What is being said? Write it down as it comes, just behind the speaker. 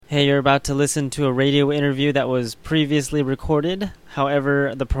Hey, you're about to listen to a radio interview that was previously recorded.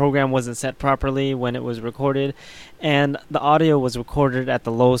 However, the program wasn't set properly when it was recorded, and the audio was recorded at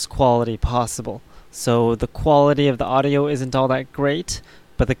the lowest quality possible. So the quality of the audio isn't all that great,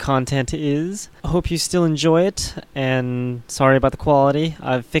 but the content is. I hope you still enjoy it, and sorry about the quality.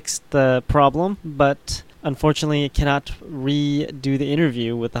 I've fixed the problem, but unfortunately I cannot redo the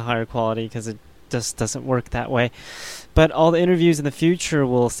interview with the higher quality because it just doesn't work that way. But all the interviews in the future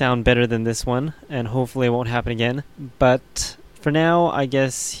will sound better than this one, and hopefully it won't happen again. But for now, I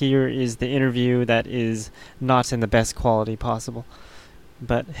guess here is the interview that is not in the best quality possible.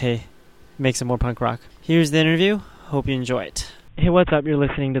 But hey, makes it more punk rock. Here's the interview. Hope you enjoy it. Hey, what's up? You're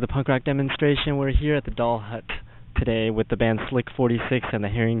listening to the punk rock demonstration. We're here at the Doll Hut today with the band Slick 46 and the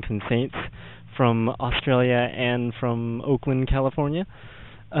Harrington Saints from Australia and from Oakland, California.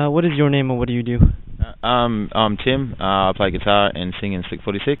 What is your name and what do you do? I'm Tim. I play guitar and sing in Slick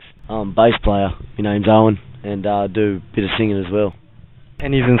 46. I'm bass player. My name's Owen, and I do a bit of singing as well.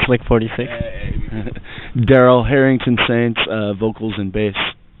 And he's in Slick 46. Daryl, Harrington Saints, vocals and bass.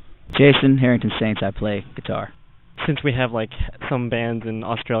 Jason, Harrington Saints, I play guitar. Since we have like some bands in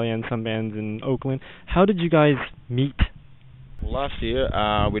Australia and some bands in Oakland, how did you guys meet? Well, last year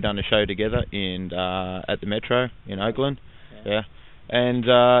we done a show together in at the Metro in Oakland. Yeah. And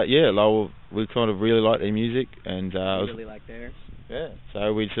we kind of really liked their music, and really like theirs. Yeah.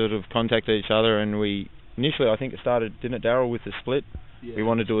 So we sort of contacted each other, and we initially, I think it started, didn't it, Daryl, with the split? Yeah, we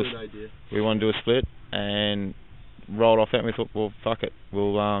wanted to do we wanted to do a split, and rolled off that, and we thought, well, fuck it,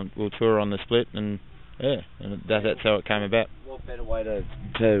 we'll tour on the split, and that's how it came about. What better way to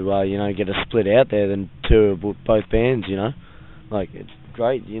get a split out there than tour both bands, you know? Like, it's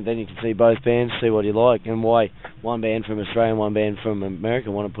great. Then you can see both bands, see what you like, and why one band from Australia and one band from America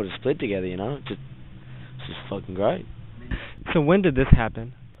want to put a split together, you know? It's just fucking great. So when did this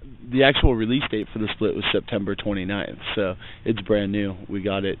happen? The actual release date for the split was September 29th, so it's brand new. We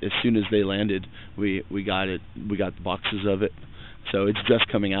got it as soon as they landed. We got it. We got the boxes of it, so it's just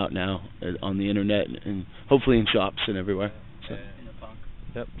coming out now on the internet and hopefully in shops and everywhere. So.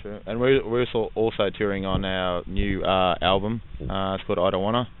 Yep, true. And we're also touring on our new album. It's called I Don't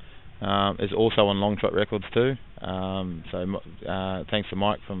Wanna. It's also on Longshot Records too. Thanks to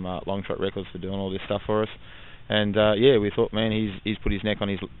Mike from Longshot Records for doing all this stuff for us. And we thought, man, he's put his neck on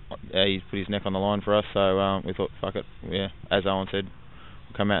the line for us. So we thought, fuck it, yeah. As Owen said,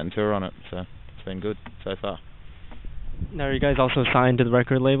 we'll come out and tour on it. So it's been good so far. Now, are you guys also signed to the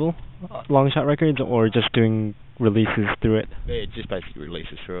record label, Longshot Records, or just doing releases through it? Yeah, just basically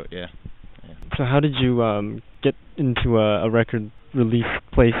releases through it, yeah. So how did you get into a record release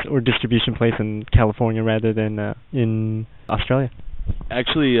place or distribution place in California rather than in Australia?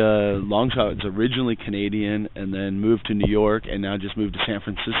 Actually, Longshot was originally Canadian and then moved to New York and now just moved to San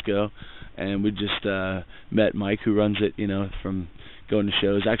Francisco. And we just met Mike, who runs it, from going to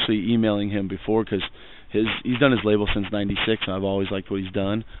shows. Actually emailing him before because he's done his label since '96, and I've always liked what he's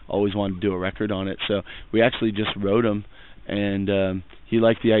done. Always wanted to do a record on it, so we actually just wrote him, and he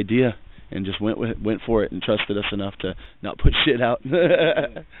liked the idea and just went for it and trusted us enough to not put shit out.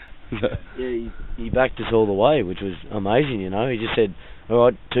 Yeah, he backed us all the way, which was amazing. He just said, "All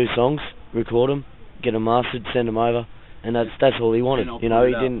right, 2 songs, record them, get them mastered, send them over," and that's all he wanted.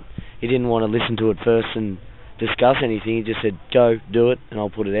 He didn't want to listen to it first and discuss anything. He just said, "Go, do it, and I'll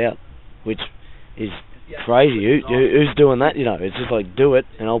put it out," which is crazy. Who's doing that? It's just like, do it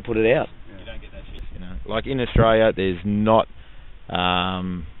and I'll put it out. You don't get that shit. Like in Australia, there's not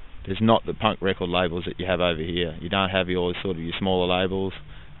the punk record labels that you have over here. You don't have your smaller labels.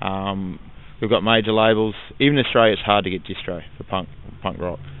 We've got major labels. Even in Australia, it's hard to get distro for punk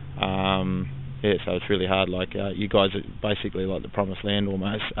rock. So it's really hard. Like you guys are basically like the promised land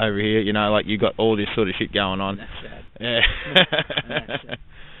almost over here. Like you got all this sort of shit going on. That's sad. Yeah. That's sad.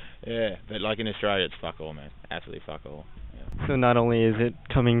 Yeah, but like in Australia, it's fuck all, man. Absolutely fuck all. Yeah. So not only is it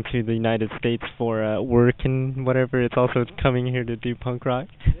coming to the United States for work and whatever, it's also coming here to do punk rock.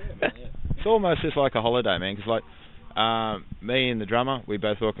 Yeah, man, yeah. It's almost just like a holiday, man. Because like me and the drummer, we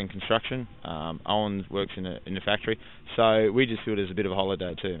both work in construction. Owen works in the factory, so we just feel it as a bit of a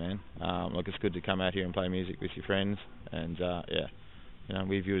holiday too, man. Like it's good to come out here and play music with your friends, and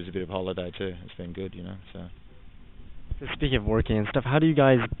we view it as a bit of a holiday too. It's been good, So speaking of working and stuff, how do you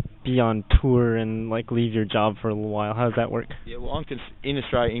guys be on tour and like leave your job for a little while? How does that work? Yeah, well, in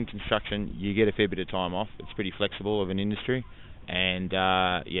Australia, in construction, you get a fair bit of time off. It's pretty flexible of an industry, and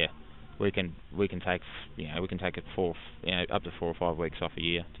we can take it up to 4 or 5 weeks off a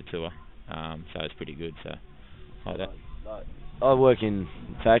year to tour. So it's pretty good. So like that. I work in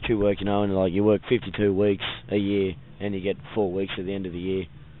factory work, and like you work 52 weeks a year, and you get 4 weeks at the end of the year.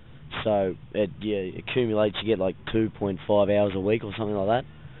 So it accumulates. You get like 2.5 hours a week or something like that,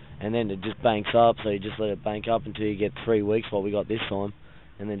 and then it just banks up. So you just let it bank up until you get 3 weeks, what we got this time,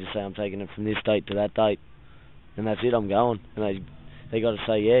 and then just say I'm taking it from this date to that date, and that's it. I'm going, and they got to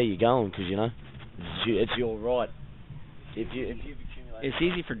say yeah, you're going, because you know it's your right. If you've accumulated. It's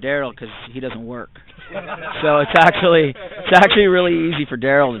easy for Daryl because he doesn't work, so it's actually really easy for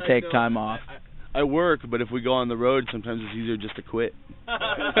Daryl to take time off. I work, but if we go on the road, sometimes it's easier just to quit.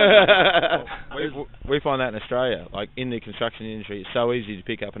 We find that in Australia, like in the construction industry, it's so easy to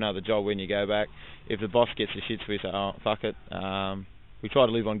pick up another job when you go back. If the boss gets the shits, we say, oh, fuck it. We try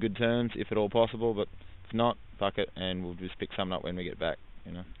to live on good terms, if at all possible, but if not, fuck it, and we'll just pick something up when we get back,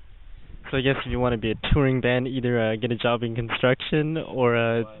 you know. So I guess if you want to be a touring band, either get a job in construction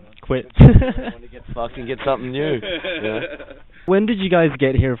or quit. Want to get fucked and get something new. Yeah. When did you guys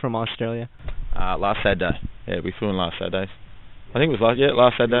get here from Australia? Last Saturday. Yeah, we flew in last Saturday. I think it was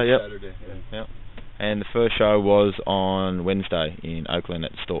last Saturday, yep. Saturday, yeah. Yep. And the first show was on Wednesday in Oakland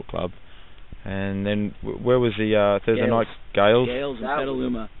at the Stork Club. And then, where was the Thursday night? Gales? Gales in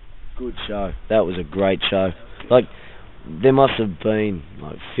Petaluma. Good show. That was a great show. Like, there must have been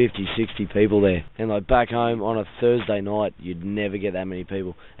like 50, 60 people there. And like back home on a Thursday night, you'd never get that many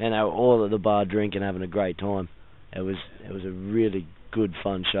people. And they were all at the bar drinking, having a great time. It was a really good,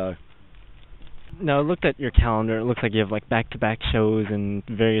 fun show. Now, I looked at your calendar. It looks like you have like back-to-back shows in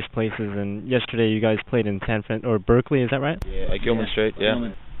various places. And yesterday, you guys played in Berkeley. Is that right? Yeah, at Gilman Street. Yeah.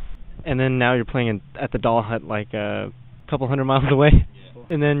 Gilman. And then now you're playing at the Doll Hut, like a couple hundred miles away. Yeah.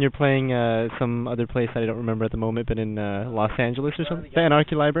 And then you're playing some other place that I don't remember at the moment, but in Los Angeles or something. The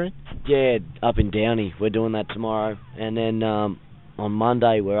Anarchy Library. Yeah, up in Downey. We're doing that tomorrow. And then on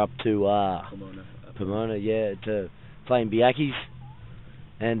Monday we're up to Pomona. Yeah, to playing Biaki's.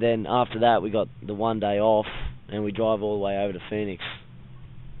 And then after that, we got the 1 day off, and we drive all the way over to Phoenix.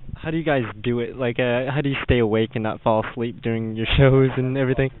 How do you guys do it? Like, how do you stay awake and not fall asleep during your shows and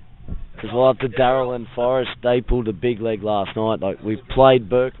everything? Because well, after Daryl and Forrest, they pulled a big leg last night. Like, we played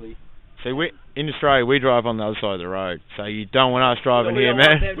Berkeley. See, in Australia, we drive on the other side of the road, so you don't want us driving here,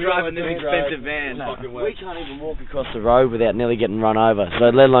 man. We're driving this expensive van. No, we can't even walk across the road without nearly getting run over. So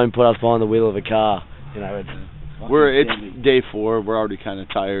let alone put us behind the wheel of a car. You know, it's day 4. We're already kind of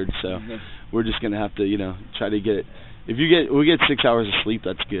tired, so we're just gonna have to, you know, try to get it. If we get 6 hours of sleep,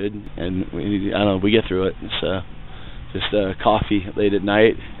 that's good, and we get through it. So just coffee late at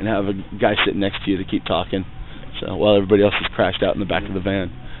night, and have a guy sitting next to you to keep talking. So while everybody else is crashed out in the back of the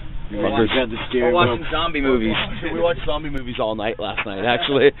van. We're watching zombie movies. We watched zombie movies all night last night,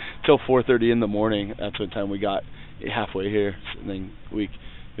 actually, till 4:30 in the morning. That's what time we got halfway here, and then we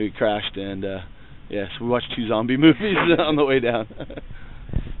crashed and. Yes, we watched 2 zombie movies on the way down.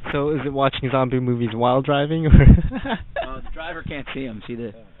 So is it watching zombie movies while driving? Or the driver can't see them. See,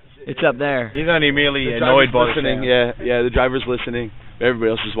 it's up there. He's only merely annoyed by listening. Yeah, the driver's listening.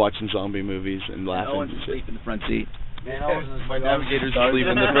 Everybody else is watching zombie movies and laughing. No one's asleep in the front seat. Man, my navigator's asleep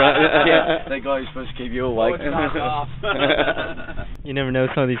in the front. Yeah, that guy who's supposed to keep you awake. You never know,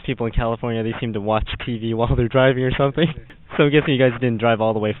 some of these people in California, they seem to watch TV while they're driving or something. So I'm guessing you guys didn't drive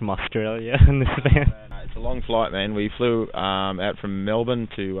all the way from Australia in this van. It's a long flight, man. We flew out from Melbourne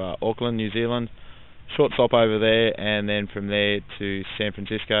to Auckland, New Zealand. Short stop over there, and then from there to San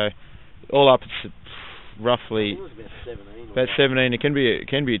Francisco. All up, it's roughly about 17. It can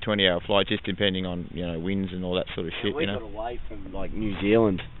be a 20-hour flight, just depending on winds and all that sort of shit. We got away from like New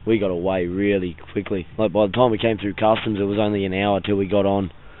Zealand. We got away really quickly. Like by the time we came through customs, it was only an hour till we got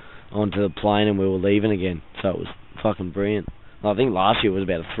onto the plane and we were leaving again. So it was fucking brilliant. I think last year was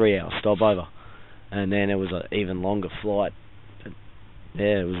about a 3-hour stopover, and then it was an even longer flight. But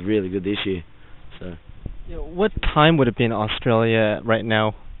yeah, it was really good this year. So. What time would it be in Australia right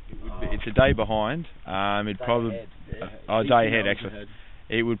now? It's a day behind. It'd probably a day ahead actually.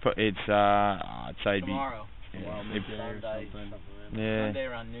 It would. It's I'd say it'd be tomorrow. Sunday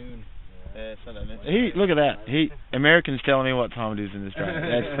around noon. Yeah, Sunday noon. Look at that. Americans telling me what time it is in Australia.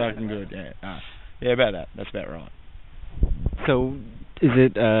 That's fucking good. Yeah, about that. That's about right. So is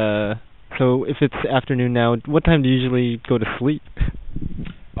it? So if it's afternoon now, what time do you usually go to sleep?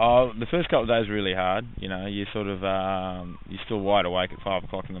 The first couple of days are really hard. You sort of you're still wide awake at 5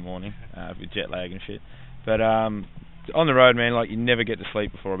 o'clock in the morning with jet lag and shit. But on the road, man, like you never get to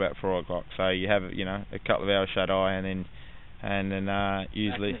sleep before about 4 o'clock. So you have a couple of hours shut eye, and then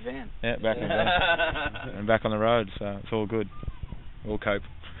usually back in the van. Yeah, back in the van and back on the road. So it's all good. We'll cope.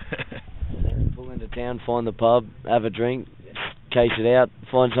 Pull into town, find the pub, have a drink, case it out,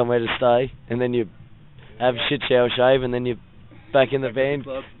 find somewhere to stay, and then you have a shit shower, shave, and then you back in the van,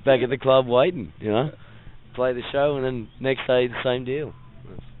 back at the club waiting, play the show, and then next day the same deal.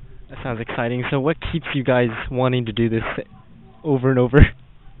 That sounds exciting. So what keeps you guys wanting to do this over and over?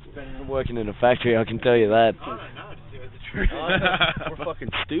 Working in a factory, I can tell you that. We're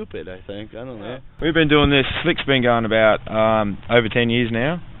fucking stupid, I think. I don't know. We've been doing this. Slick's been going about over 10 years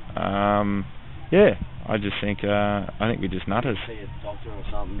now. Yeah, I just think we're just nutters. See a doctor or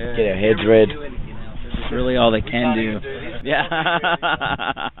something. Yeah. Get our heads read. This is really all they can do. Yeah.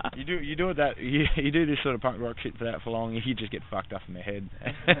 You do that. You do this sort of punk rock shit for that for long, you just get fucked up in the head.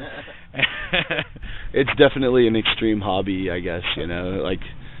 It's definitely an extreme hobby, I guess. You know, like.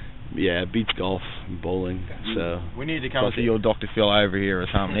 Yeah, it beats golf and bowling. So we need to come see your Dr. Phil over here or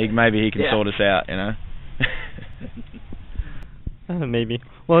something. Maybe he can sort us out, you know. Maybe.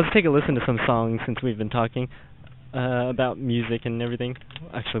 Well, let's take a listen to some songs since we've been talking about music and everything.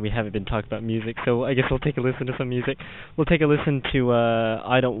 Actually, we haven't been talking about music, so I guess we'll take a listen to some music. We'll take a listen to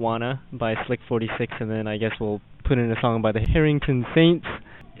I Don't Wanna by Slick 46, and then I guess we'll put in a song by the Harrington Saints.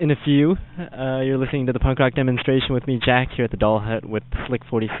 In a few, you're listening to the Punk Rock Demonstration with me, Jack, here at the Doll Hut with Slick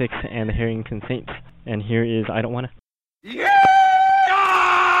 46 and the Harrington Saints. And here is I Don't Wanna. Yeah!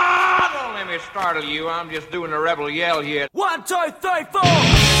 Don't let me startle you. I'm just doing a rebel yell here. 1, 2, 3, 4!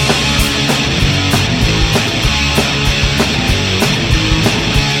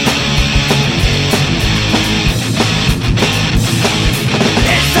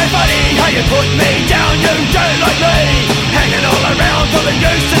 It's so funny how you put me down, you don't like me. Hanging all around, feeling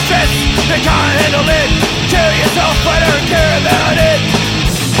used to stress. You can't handle it. Kill yourself, I don't care about it.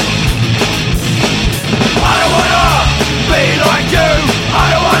 I don't wanna be like you. I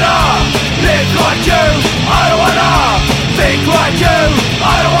don't wanna live like you. I don't wanna think like you.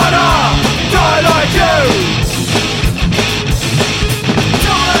 I don't wanna die like you.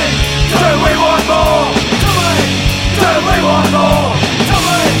 Tell me, do we want more? Tell me, do we want more? Tell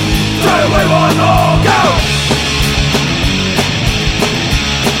me, do we want more? Go!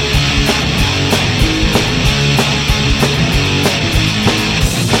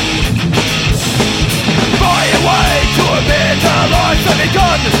 Better lives have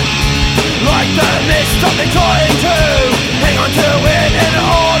begun, like the mist of me trying to hang on to it and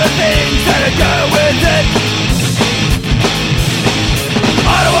all the things that go with it.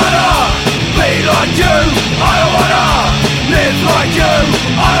 I don't wanna be like you. I don't wanna live like you.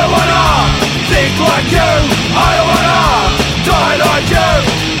 I don't wanna think like you. I don't wanna die like you.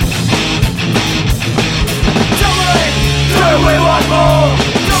 Tell me, do we want more?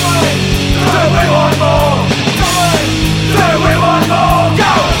 Tell me, do we want more? Do we want more?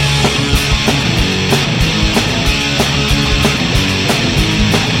 Go!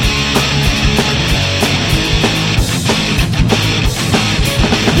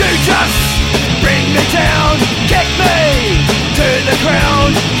 You just bring me down, kick me to the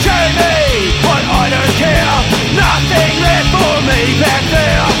ground, show me what I don't care, nothing left for me back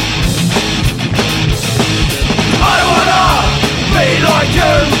there. I don't wanna be like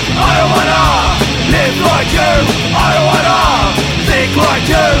you, I don't wanna live like you, I don't wanna think like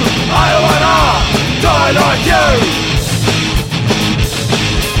you, I don't wanna die like you.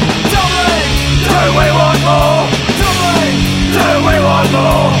 Tell me, do we want more? Tell me, do we want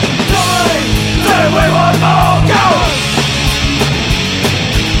more? Tell me, do we want more? Go!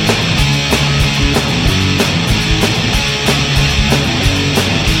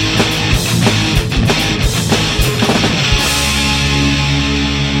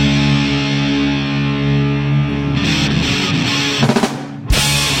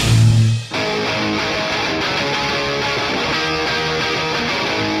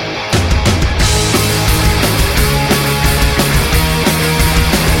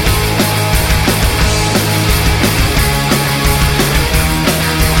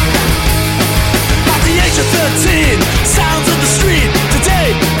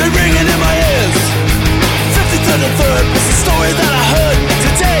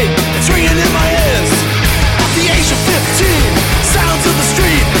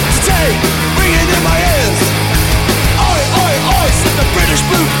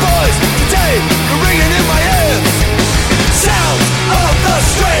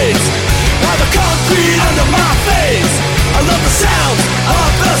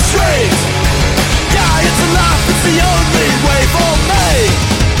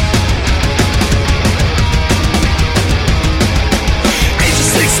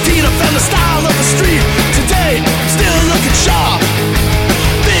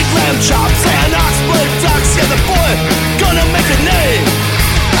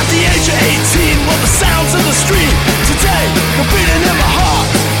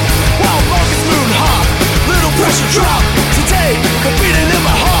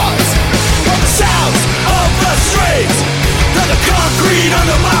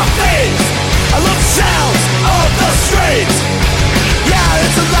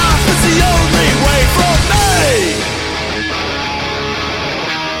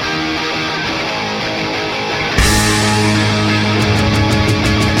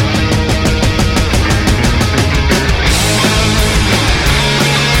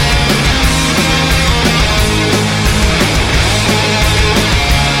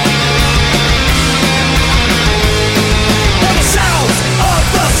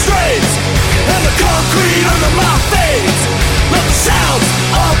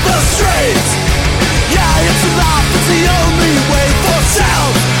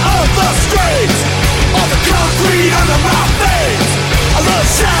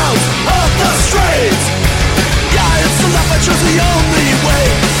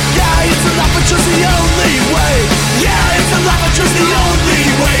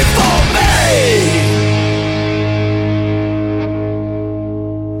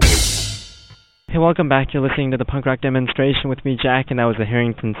 Hey, welcome back. You're listening to the Punk Rock Demonstration with me, Jack, and that was the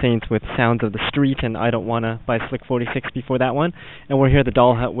Harrington Saints with Sounds of the Street and I Don't Wanna by Slick 46 before that one. And we're here at the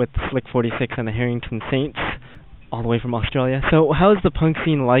Doll Hut with Slick 46 and the Harrington Saints, all the way from Australia. So how's the punk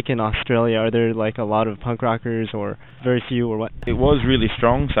scene like in Australia? Are there like a lot of punk rockers or very few or what? It was really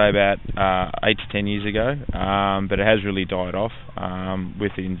strong, say about 8 to 10 years ago, but it has really died off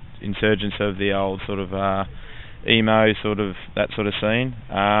with the insurgence of the old sort of emo sort of, that sort of scene.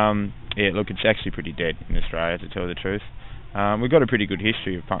 Yeah, look, it's actually pretty dead in Australia, to tell the truth. We've got a pretty good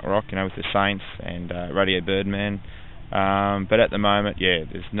history of punk rock, with the Saints and Radio Birdman. But at the moment,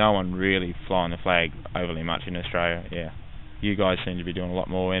 there's no one really flying the flag overly much in Australia. Yeah, you guys seem to be doing a lot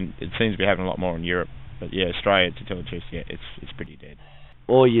more, and it seems to be happening a lot more in Europe. But Australia, to tell the truth, it's pretty dead.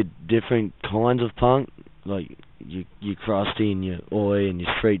 All your different kinds of punk, like your crusty and your oi and your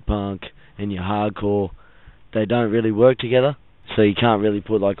street punk and your hardcore, they don't really work together. So you can't really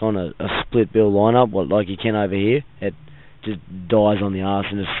put like on a split bill lineup like you can over here. It just dies on the arse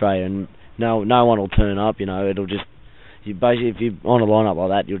in Australia, and no one will turn up. It'll just basically, if you're on a lineup like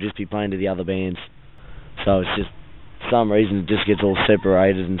that, you'll just be playing to the other bands. So it's just, for some reason, it just gets all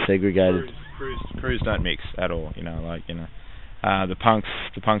separated and segregated. Crews don't mix at all. The punks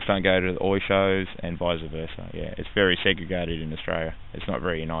don't go to the oi shows and vice versa. Yeah, it's very segregated in Australia. It's not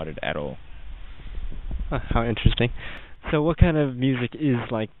very united at all. How interesting. So what kind of music is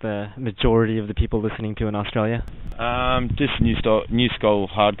like the majority of the people listening to in Australia? Just new school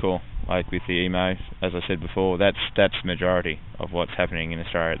hardcore, like with the emo. As I said before, that's the majority of what's happening in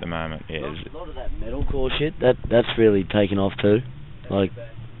Australia at the moment. A lot of that metalcore shit, that's really taken off too. Like,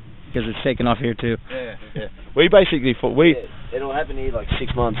 because it's taken off here too. Yeah. We basically it'll happen here like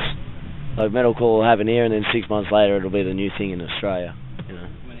 6 months. Like metalcore will happen here, and then 6 months later it'll be the new thing in Australia.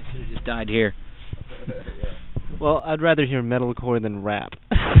 When it should have just died here. Well, I'd rather hear metalcore than rap.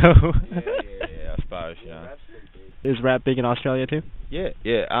 I suppose. Is rap big in Australia too? Yeah.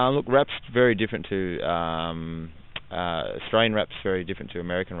 Look, rap's very different to Australian rap's very different to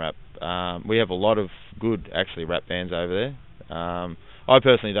American rap. We have a lot of good actually rap bands over there. I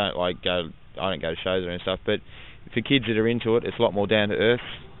personally don't I don't go to shows or any stuff, but for kids that are into it, it's a lot more down to earth.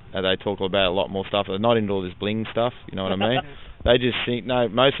 They talk about a lot more stuff. They're not into all this bling stuff. You know what I mean? They just think,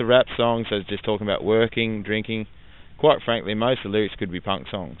 most of the rap songs are just talking about working, drinking. Quite frankly, most of the lyrics could be punk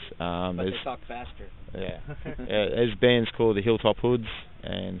songs. But they talk faster. Yeah. There's bands called the Hilltop Hoods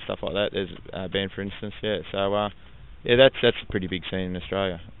and stuff like that. There's a band, for instance. So that's a pretty big scene in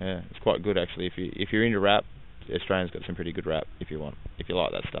Australia. Yeah, it's quite good actually. If you're into rap, Australia's got some pretty good rap if you like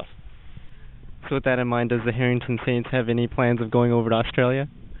that stuff. So with that in mind, does the Harrington Saints have any plans of going over to Australia?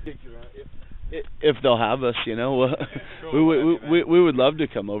 If they'll have us, we would love to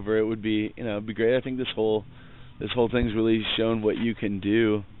come over. It would be, it'd be great. I think this whole thing's really shown what you can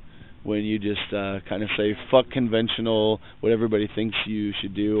do when you just kind of say fuck conventional, what everybody thinks you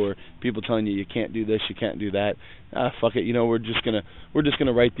should do, or people telling you can't do this, you can't do that. Fuck it, we're just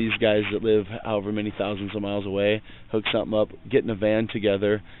gonna write these guys that live however many thousands of miles away, hook something up, get in a van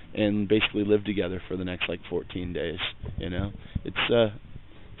together, and basically live together for the next 14 days. It's an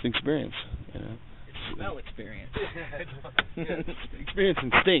experience. It's a smell experience. Experience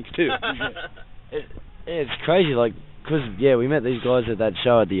and stink too. It's crazy, because we met these guys at that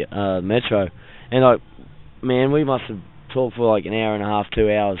show at the Metro, and man, we must have talked for an hour and a half, 2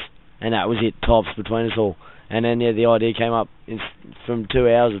 hours, and that was it, tops between us all. And then the idea came up from 2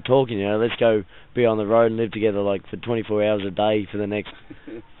 hours of talking. Let's go be on the road and live together for 24 hours a day for the next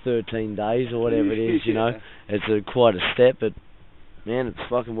 13 days or whatever it is. It's quite a step, but man, it's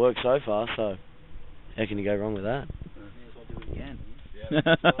fucking worked so far. So how can you go wrong with that? May as well do it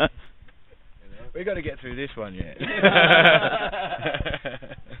again. We got to get through this one yet.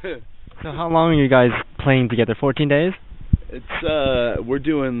 So how long are you guys playing together? 14 days? It's we're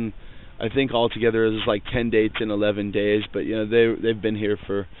doing, I think altogether is 10 dates in 11 days. But they've been here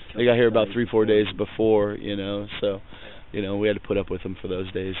they got here about 3-4 days before. So we had to put up with them for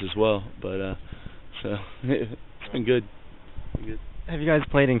those days as well. But so it's been good. Have you guys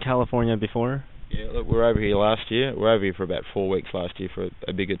played in California before? Yeah, look, we were over here last year. We were over here for about 4 weeks last year for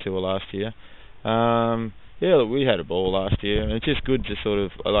a bigger tour last year. Look, we had a ball last year, and it's just good to sort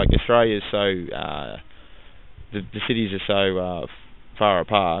of Australia's so the cities are so far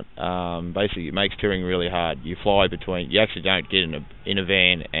apart. Basically, it makes touring really hard. You fly between. You actually don't get in a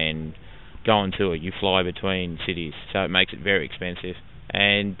van and go on tour. You fly between cities, so it makes it very expensive.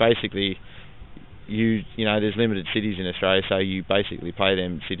 And basically, there's limited cities in Australia, so you basically play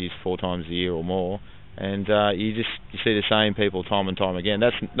them cities 4 times a year or more. And you see the same people time and time again.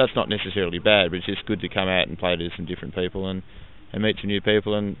 That's not necessarily bad, but it's just good to come out and play to some different people and meet some new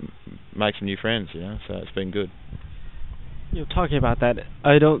people and make some new friends, you know. So it's been good. Talking about that,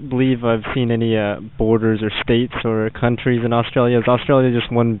 I don't believe I've seen any borders or states or countries in Australia. Is Australia just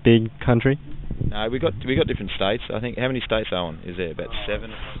one big country? No, we got different states. I think, how many states, Owen? Is there about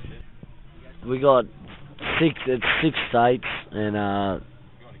 7? We got 6 states and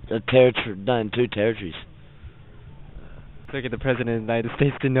and 2 territories. Look at the President of the United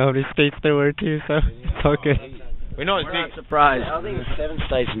States didn't know how many states there were too, so it's all good. We're not surprised. I think it's 7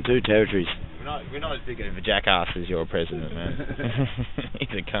 states and 2 territories. We're not as big of a jackass as your president, man. He's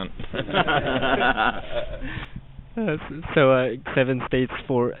a cunt. So 7 states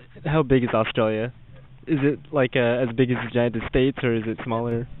for... How big is Australia? Is it like as big as the United States, or is it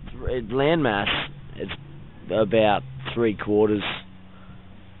smaller? Landmass, it's about 3/4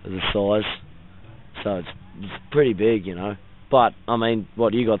 of the size. So it's pretty big, you know. But, I mean,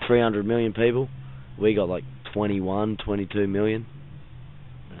 what, you got 300 million people? We got like 21, 22 million.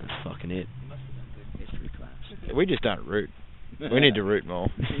 That's fucking it. We just don't root. We need to root more.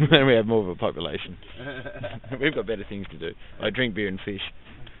 Then we have more of a population. We've got better things to do. Like drink beer and fish.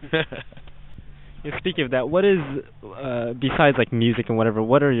 Speaking of that, what is, besides like music and whatever,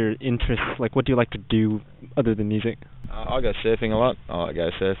 what are your interests? Like, what do you like to do other than music? I go surfing a lot. I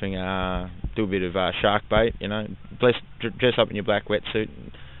go surfing, do a bit of shark bait, you know. Dress up in your black wetsuit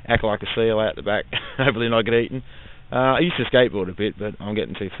and act like a seal out the back. Hopefully not get eaten. I used to skateboard a bit, but I'm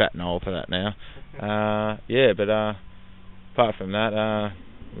getting too fat and old for that now. But apart from that,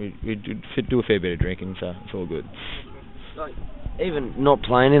 we do a fair bit of drinking, so it's all good. Like, even not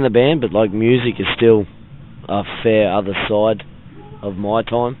playing in the band, but like music is still a fair other side of my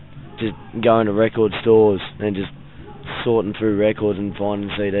time. Just going to record stores and just sorting through records and finding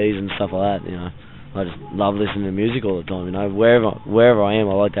CDs and stuff like that, you know. I just love listening to music all the time, you know. Wherever I am,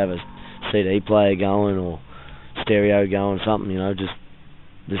 I like to have a CD player going or stereo going, something, you know, just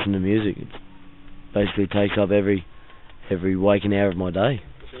listen to music. It basically takes up every waking hour of my day,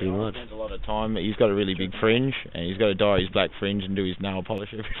 pretty much. He spends a lot of time. He's got a really big fringe, and he's got to dye his black fringe and do his nail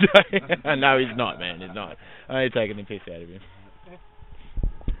polish every day. No, he's not, man. He's not. I'm only taking the piss out of him.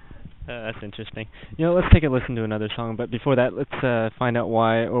 That's interesting. You know, let's take a listen to another song, but before that, let's find out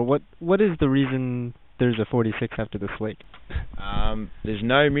why, or what is the reason there's a 46 after the Slick? There's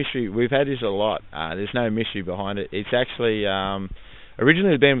no mystery. We've had this a lot. There's no mystery behind it. It's actually,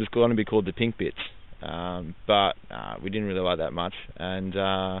 originally the band was going to be called the Pink Bits, but we didn't really like that much, and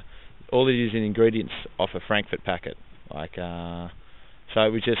all it is ingredients off a Frankfurt packet, like, so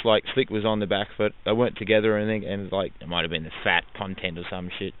it was just like Slick was on the back foot. They weren't together or anything, and like it might have been the fat content or some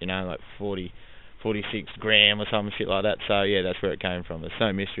shit, you know, like 46 gram or some shit like that. So yeah, that's where it came from. There's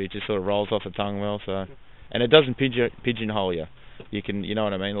no mystery. It just sort of rolls off the tongue well. So, and it doesn't pigeonhole you. You can, you know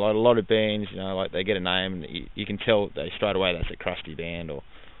what I mean. Like a lot of bands, you know, like they get a name, and you can tell they straight away that's a crusty band or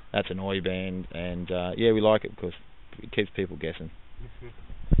that's an oi band. And yeah, we like it because it keeps people guessing.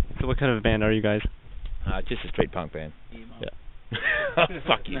 So what kind of band are you guys? Just a street punk band. Yeah. Oh,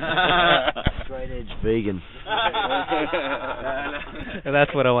 fuck you. Straight edge vegan.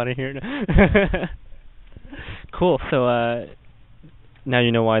 That's what I want to hear. Cool. So now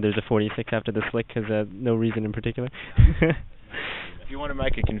you know why there's a 46 after the Slick, because no reason in particular. If you want to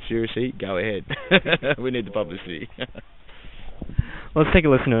make a conspiracy, go ahead. We need the publicity. Let's take a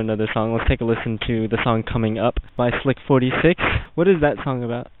listen to another song. Let's take a listen to the song Coming Up by Slick 46. What is that song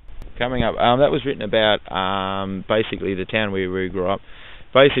about? Coming Up, that was written about basically the town where we grew up.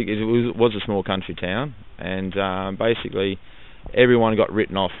 Basically, it was a small country town, and basically everyone got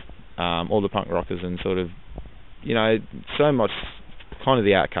written off, all the punk rockers, and sort of, you know, so much kind of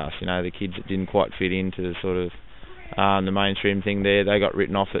the outcasts, you know, the kids that didn't quite fit into sort of the mainstream thing there. They got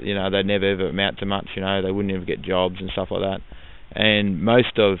written off that, you know, they'd never ever amount to much, you know, they wouldn't ever get jobs and stuff like that. And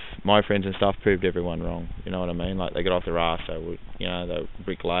most of my friends and stuff proved everyone wrong, you know what I mean? Like, they got off their arse, they were, you know, they were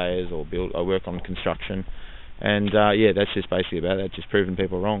bricklayers or work on construction. And, yeah, that's just basically about that, just proving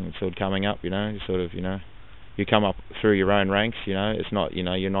people wrong. It's sort of coming up, you know, sort of, you know, you come up through your own ranks, you know, it's not, you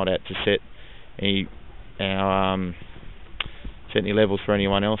know, you're not out to set any levels for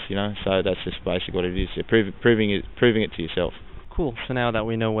anyone else, you know, so that's just basically what it is, proving it to yourself. Cool, so now that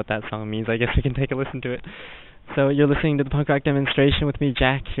we know what that song means, I guess we can take a listen to it. So you're listening to the Punk Rock Demonstration with me,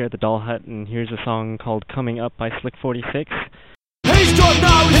 Jack, here at the Doll Hut, and here's a song called Coming Up by Slick 46. He's got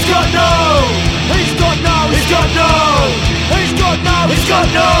no, he's got no, he's got no, he's got no, he's got no, he's got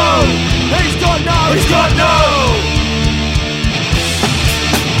no, he's got no, he's got no.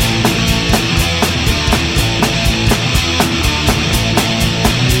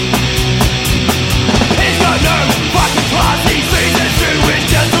 He's got no fucking class, he sees it through,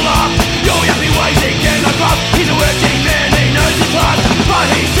 it's just a laugh. You'll be waiting in the club, he's a working man, he knows his class, but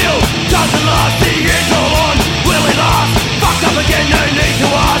he's still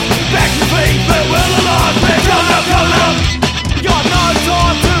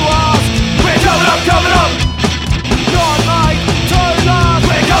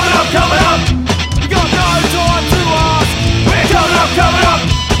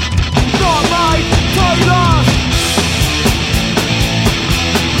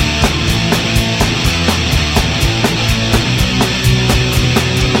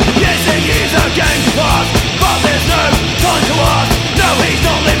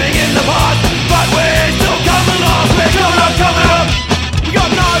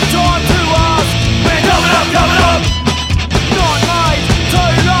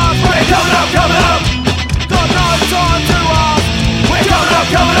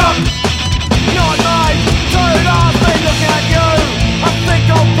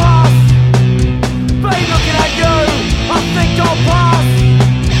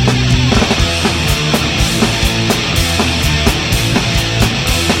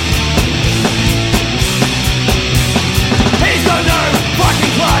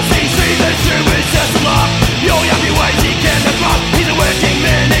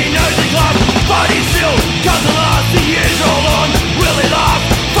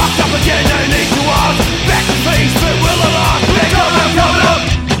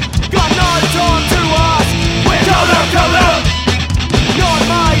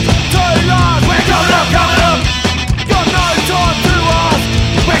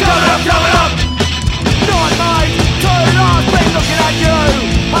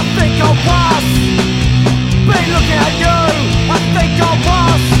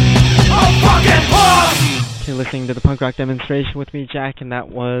listening to the punk rock demonstration with me, Jack, and that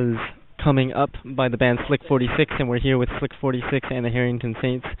was Coming Up by the band Slick 46, and we're here with Slick 46 and the Harrington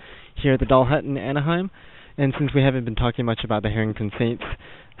Saints here at the Doll Hut in Anaheim. And since we haven't been talking much about the Harrington Saints,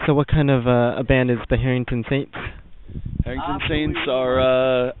 so what kind of a band is the Harrington Saints? Harrington Saints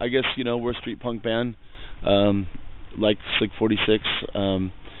are, I guess, we're a street punk band, like Slick 46,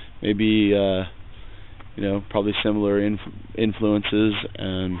 maybe, probably similar influences,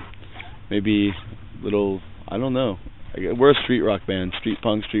 and maybe little, I don't know. We're a street rock band, street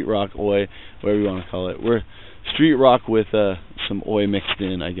punk, street rock, oi, whatever you want to call it. We're street rock with some oi mixed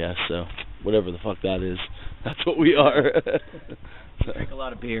in, I guess, so whatever the fuck that is, that's what we are. We drink a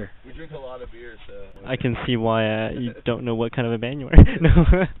lot of beer. We drink a lot of beer, so... I can see why you don't know what kind of a band you are. No.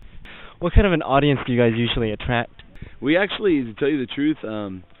 What kind of an audience do you guys usually attract? We actually, to tell you the truth,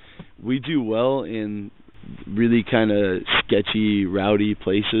 we do well in really kind of sketchy, rowdy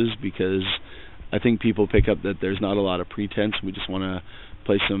places because I think people pick up that there's not a lot of pretense. We just want to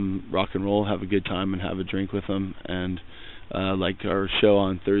play some rock and roll, have a good time, and have a drink with them. And like our show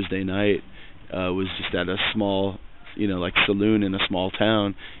on Thursday night was just at a small, like saloon in a small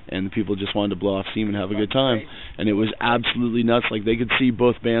town, and the people just wanted to blow off steam and have a good time. And it was absolutely nuts. Like they could see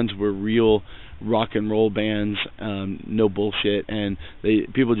both bands were real rock and roll bands, no bullshit. And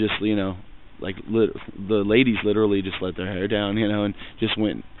people just, like the ladies literally just let their hair down, and just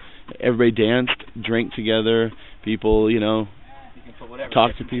went. Everybody danced, drank together. People,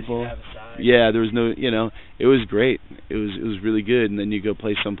 talked to people. Yeah, there was no, it was great. It was really good. And then you go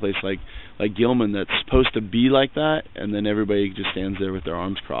play someplace like Gilman that's supposed to be like that, and then everybody just stands there with their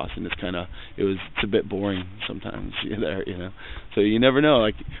arms crossed, and it's a bit boring sometimes. There, So you never know.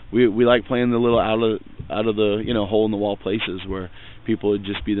 Like we like playing the little out of the hole in the wall places where people would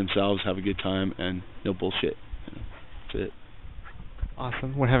just be themselves, have a good time, and no bullshit. That's it.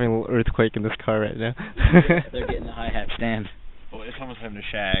 Awesome. We're having a little earthquake in this car right now. They're getting the hi-hat stand. Well, someone's having a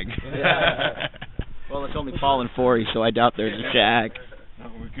shag. Yeah. Well, it's only Paul and Forey, so I doubt there's a shag.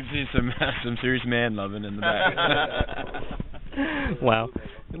 Oh, we can see some serious man loving in the back. Wow.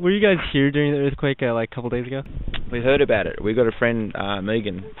 Were you guys here during the earthquake like a couple days ago? We heard about it. We got a friend,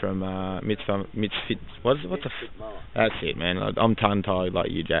 Megan, from Misfit. What the? That's it, man. I'm tongue-tied like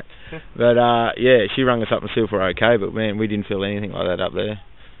you, Jack. But yeah, she rang us up and see if we're okay. But man, we didn't feel anything like that up there.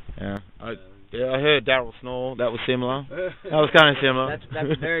 Yeah, I heard Daryl snore. That was similar. That was kind of similar.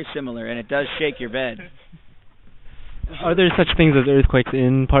 That's very similar, and it does shake your bed. Are there such things as earthquakes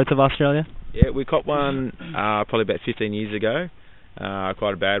in parts of Australia? Yeah, we caught one probably about 15 years ago.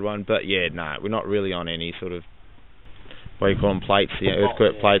 Quite a bad one, but yeah, no, we're not really on any sort of, what do you call them, plates,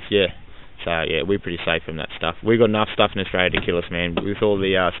 earthquake plates, yeah. So yeah, we're pretty safe from that stuff. We've got enough stuff in Australia to kill us, man, with all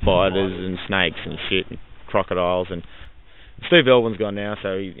the spiders and snakes and shit and crocodiles. And Steve Elwin's gone now,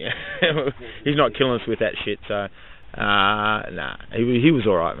 so he's not killing us with that shit. So nah, he was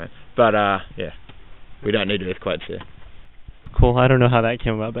all right, man. But yeah, we don't need earthquakes there. Cool. I don't know how that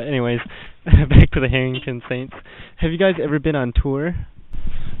came about, but anyways, back to the Harrington Saints. Have you guys ever been on tour?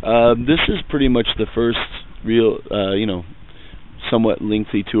 This is pretty much the first real, somewhat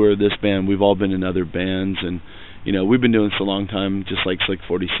lengthy tour of this band. We've all been in other bands, and we've been doing this a long time, just like Slick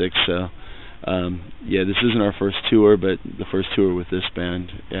 46. So yeah, this isn't our first tour, but the first tour with this band.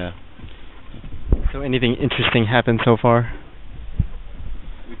 Yeah. So anything interesting happened so far?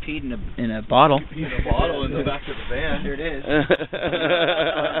 We peed in a bottle. We peed in a bottle in the back of the van. Here it is.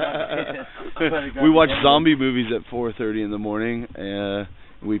 We watch zombie movies at 4:30 in the morning.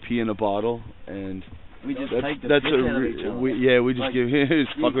 We pee in a bottle, and we just take the piss out of each other. We just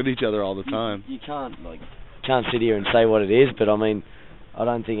just fuck with each other all the time. You can't sit here and say what it is, but I mean, I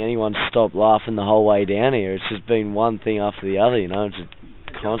don't think anyone's stopped laughing the whole way down here. It's just been one thing after the other, It's just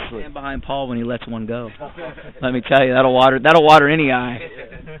constantly. Stand behind Paul when he lets one go. Let me tell you, that'll water any eye.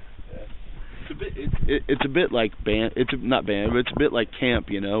 It's a bit like band. It's not band, but it's a bit like camp,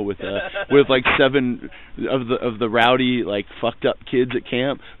 with like 7 of the rowdy, like fucked up kids at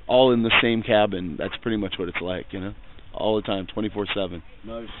camp, all in the same cabin. That's pretty much what it's like, all the time, 24/7.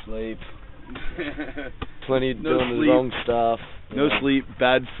 No sleep. Plenty doing the wrong stuff. No sleep,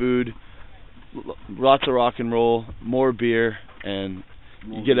 bad food, lots of rock and roll, more beer, and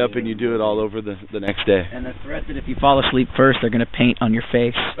you get up and you do it all over the next day. And the threat that if you fall asleep first, they're going to paint on your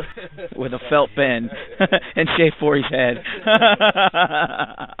face with a felt pen and shave Forey's head.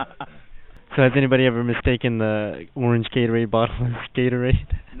 So has anybody ever mistaken the orange Gatorade bottle as Gatorade?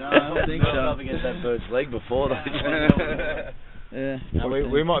 No, I don't think so. Up against that bird's leg before, though. Yeah. No,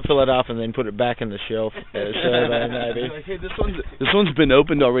 we might fill it up and then put it back in the shelf. Survey maybe. Hey, this one's been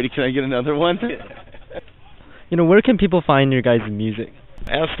opened already. Can I get another one? Where can people find your guys' music?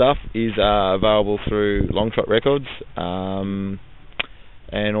 Our stuff is available through Longshot Records, and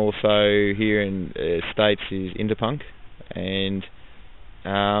also here in States is Interpunk, and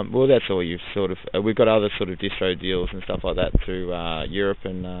well, that's all you've sort of. We've got other sort of distro deals and stuff like that through Europe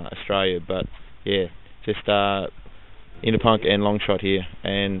and Australia, but yeah, just Interpunk and Longshot here,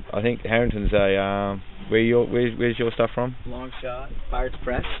 and I think Harrington's a. Where's your stuff from? Longshot, Pirates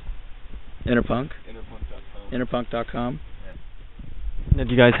Press, Interpunk, Interpunk.com. Now,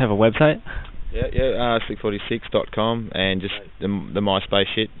 do you guys have a website? Yeah, slick46.com, and just the MySpace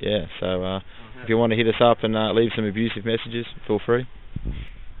shit. Yeah, so if you want to hit us up and leave some abusive messages, feel free.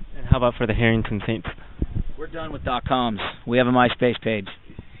 And how about for the Harrington Saints? We're done with .coms. We have a MySpace page.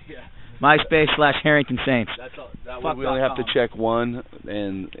 MySpace/Harrington Saints. We only have to check one,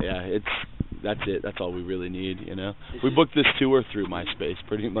 and yeah, that's it. That's all we really need, you know. We booked this tour through MySpace,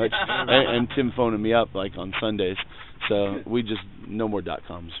 pretty much, and Tim phoning me up like on Sundays. So we just no more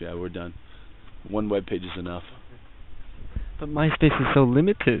 .coms. Yeah, we're done. One web page is enough. But MySpace is so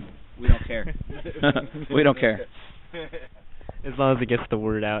limited. We don't care. We don't care. As long as it gets the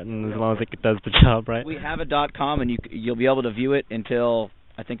word out, and as long as it does the job, right? We have a .com, and you'll be able to view it until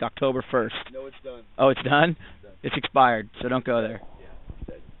I think October 1st. No, it's done. Oh, it's done? It's expired, so don't go there.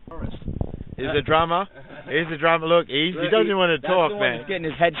 Here's the drummer. Look, he doesn't want to talk, man. He's getting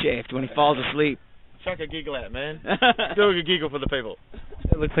his head shaved when he falls asleep. Chuck a giggle out, man. Do a giggle for the people.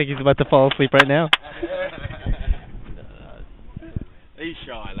 It looks like he's about to fall asleep right now. He's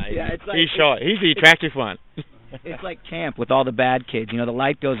shy, lady. Yeah, it's like, he's shy. He's the attractive one. It's like camp with all the bad kids. You know, the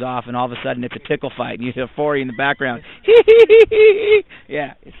light goes off, and all of a sudden it's a tickle fight, and you hear 40 in the background.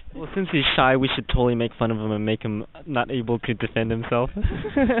 Yeah. Well, since he's shy, we should totally make fun of him and make him not able to defend himself.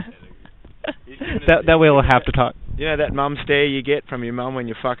 that way we'll have to talk. You know that mum stare you get from your mum when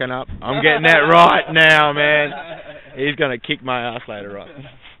you're fucking up? I'm getting that right now, man. He's going to kick my ass later on.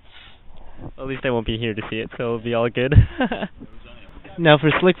 At least I won't be here to see it, so it'll be all good. Now,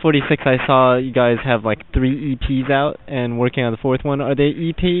 for Slick 46, I saw you guys have like 3 EPs out and working on the 4th one. Are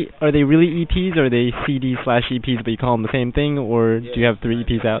they Are they really EPs, or are they CD/EPs, but you call them the same thing, or do you have 3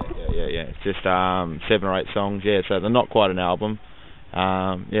 EPs out? Yeah. It's just 7 or 8 songs. Yeah, so they're not quite an album.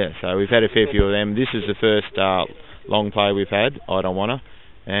 So we've had a fair few of them. This is the first long play we've had, I Don't Wanna,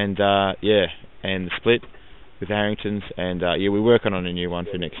 and and the split with the Harringtons, and we're working on a new one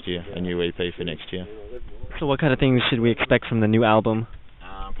for next year, a new EP for next year. So what kind of things should we expect from the new album?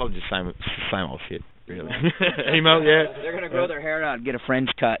 Probably just same old shit, really. Emo, yeah. They're going to grow their hair out and get a French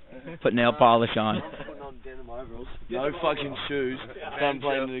cut, put nail polish on. No fucking shoes. I'm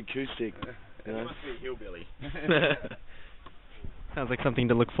playing an acoustic. You know? Must be a hillbilly. Sounds like something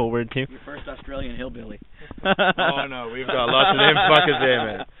to look forward to. Your first Australian hillbilly. Oh no, we've got lots of them fuckers there,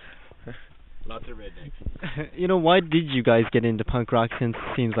 man. Lots of rednecks. You know, why did you guys get into punk rock, since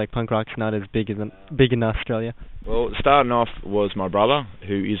it seems like punk rock's not as big in Australia? Well, starting off was my brother,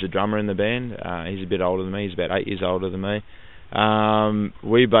 who is a drummer in the band. He's a bit older than me. He's about 8 years older than me. When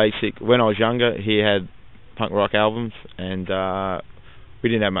I was younger, he had punk rock albums, and we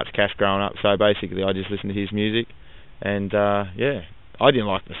didn't have much cash growing up, so basically I just listened to his music, and I didn't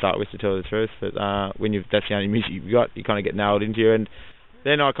like them to start with, to tell you the truth, but that's the only music you've got, you kind of get nailed into you. And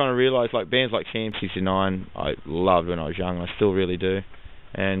then I kind of realised, like, bands like Sham 69, I loved when I was young, and I still really do.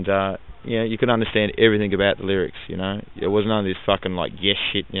 And, you could understand everything about the lyrics, you know. It was none of this fucking, like, yes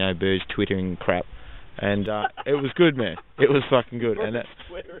shit, birds twittering crap. And it was good, man. It was fucking good. And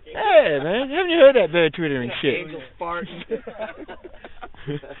yeah, man. Haven't you heard that bird twittering shit? Angels farting.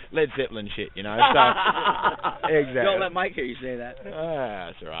 Led Zeppelin shit, you know. So, exactly. Don't let Mike hear you say that.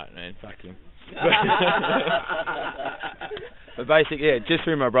 That's all right, man. Fuck him. But basically, just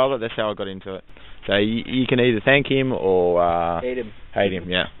through my brother, that's how I got into it. So you can either thank him or hate him. Hate him,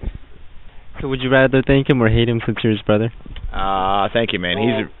 yeah. So would you rather thank him or hate him, since you're his brother? Thank you,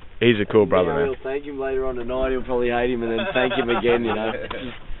 man. He's a cool brother, man. He'll thank him later on tonight. He'll probably hate him and then thank him again. You know,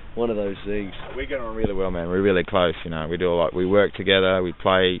 just one of those things. We get on really well, man. We're really close. You know, we do a lot. We work together. We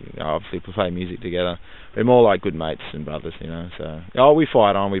play. Obviously, we play music together. We're more like good mates and brothers. You know, so we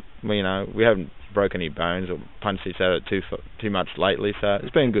fight on. We haven't broken any bones or punched each other too much lately. So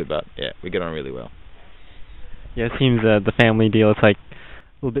it's been good, but we get on really well. Yeah, it seems the family deal, it's like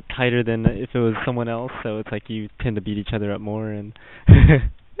a little bit tighter than if it was someone else, so it's like you tend to beat each other up more and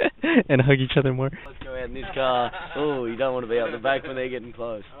and hug each other more. Let's go out in this car. Oh, you don't want to be out the back when they're getting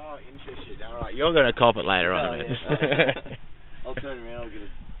close. Oh, interesting. All right, you're going to cop it later on. Yeah. I'll turn around, I'll get it.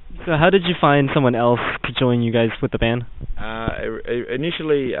 So how did you find someone else to join you guys with the band?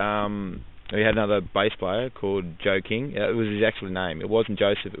 Initially, we had another bass player called Joe King. It was his actual name. It wasn't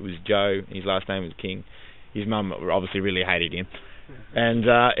Joseph, it was Joe. His last name was King. His mum obviously really hated him. And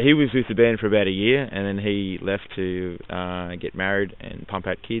he was with the band for about a year, and then he left to get married and pump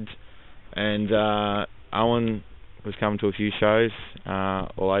out kids. And Owen was coming to a few shows,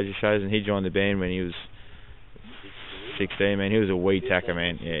 all Asia shows, and he joined the band when he was 16, man. He was a wee tacker,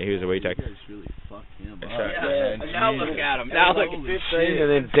 man. Yeah, he was a wee tacker. Really fucked him up. Now look at him. Now look at 15 and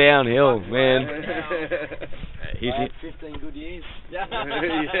then downhill, man. He's 15 good years.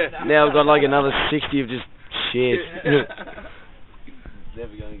 Now I've got like another 60 of just shit.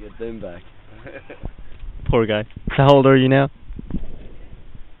 Never going to get them back. Poor guy. So how old are you now?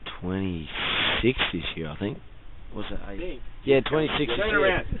 26 this year, I think. Was it 8? Yeah, 26 this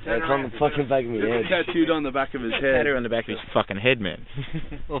year. It's on the fucking back of my head. Tattooed on the back of his head. tattoo on the back of his fucking head, man.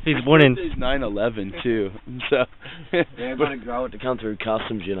 Well, if he's born in... He's 9/11 too, so... Yeah, I've got to grow it to come through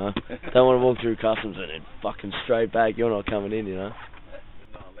customs, you know. Don't want to walk through customs and then fucking straight back. You're not coming in, you know.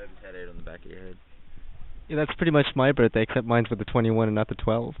 11 tattooed on the back of your head. Yeah, that's pretty much my birthday, except mine's with the 21 and not the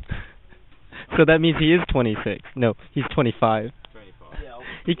 12. So that means he is 26. No, he's 25. 25.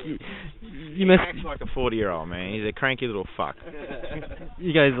 You messed... He acts like a 40-year-old, man. He's a cranky little fuck.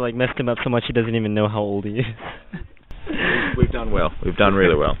 You guys, like, messed him up so much he doesn't even know how old he is. We've done well. We've done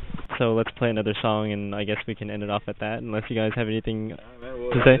really well. So let's play another song, and I guess we can end it off at that, unless you guys have anything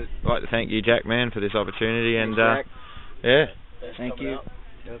to say. I'd like to thank you, Jack, man, for this opportunity. Thanks, and Jack. Yeah. Thank you.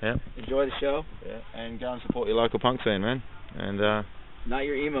 Yeah. Enjoy the show. Yeah. And go and support your local punk scene, man. And Not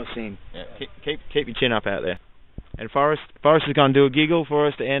your emo scene. yeah, keep your chin up out there. And Forrest is going to do a giggle for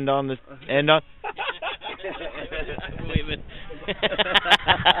us to end on. What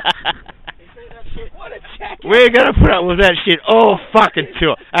a jackass. We're going to put up with that shit all fucking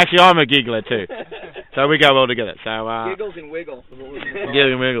tour. Actually, I'm a giggler too. So we go well together. So Giggles and wiggle.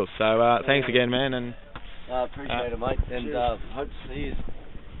 Giggles and wiggles. So thanks again, man. And appreciate it, mate. And hope to see you.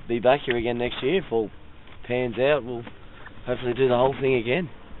 Be back here again next year. If all pans out, we'll hopefully do the whole thing again.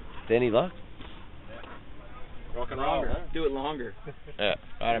 With any luck. Rock and roll. Do it longer. Yeah,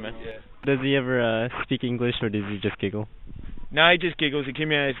 right, man. Yeah. Does he ever speak English, or does he just giggle? No, he just giggles. He gives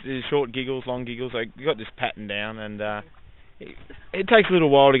me his short giggles, long giggles. I got this pattern down, and it takes a little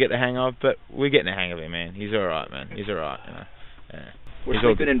while to get the hang of, but we're getting the hang of him, man. He's all right, man. He's all right. You know. Yeah. We're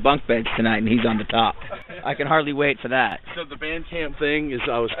sleeping in bunk beds tonight, and he's on the top. I can hardly wait for that. So the band camp thing is, it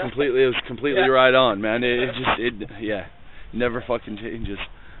was completely right on, man. It never fucking changes.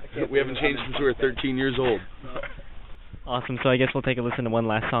 We haven't changed since we were 13 years old. Awesome, so I guess we'll take a listen to one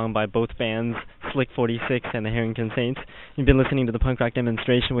last song by both bands, Slick 46 and the Harrington Saints. You've been listening to the Punk Rock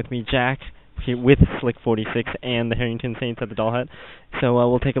Demonstration with me, Jack, here with Slick 46 and the Harrington Saints at the Doll Hut. So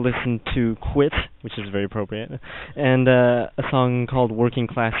we'll take a listen to Quit, which is very appropriate, and a song called Working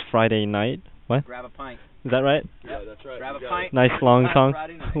Class Friday Night. What? Grab a pint. Is that right? Yeah, that's right. Grab a pint. Nice long song.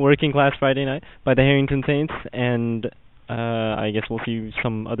 Friday Working Class Friday Night by the Harrington Saints, and I guess we'll see you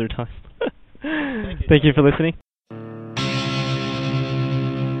some other time. Thank you for listening.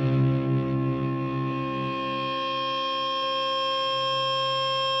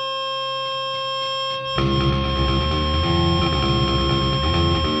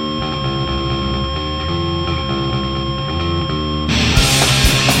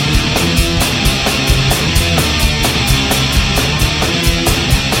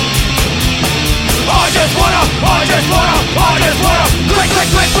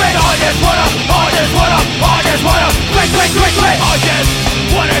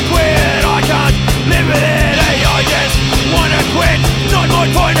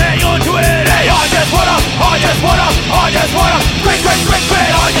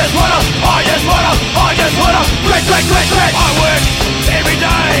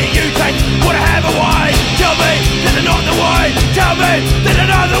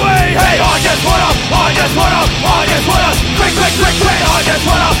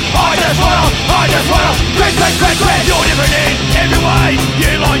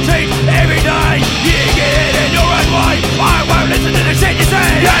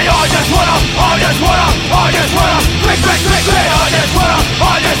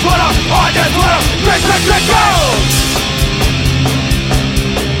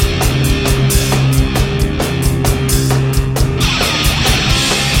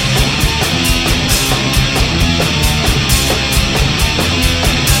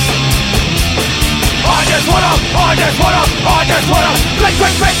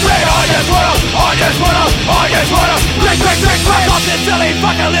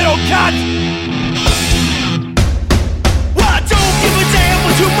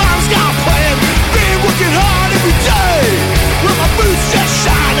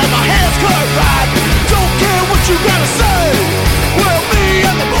 Well, me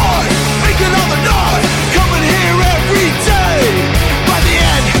and the boys, making all the noise, coming here every day.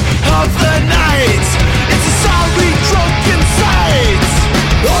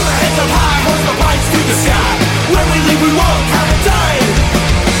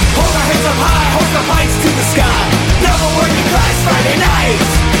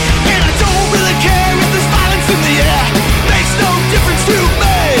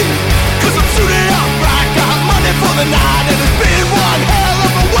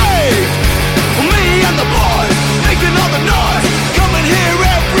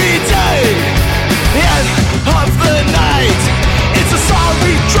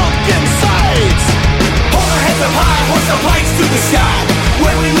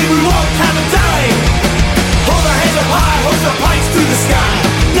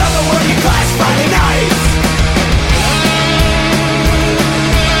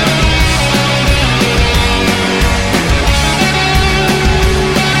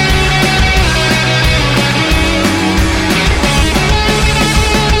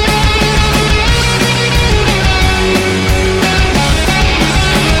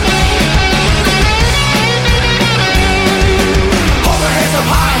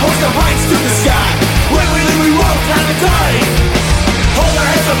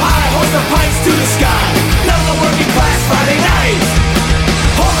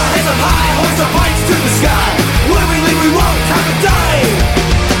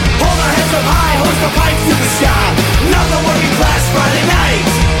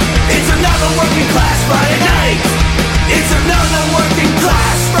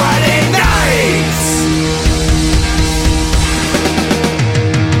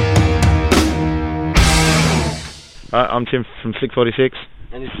 I'm Tim from Slick 46.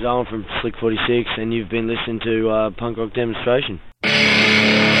 And this is Owen from Slick 46, and you've been listening to Punk Rock Demonstration.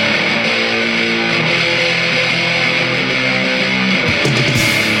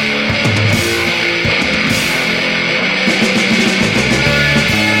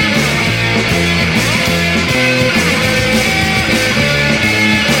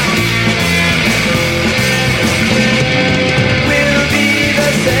 We'll be the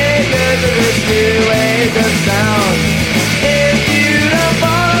saviors of this new age of sound. If you don't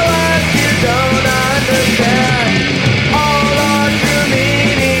follow us, you don't understand. All our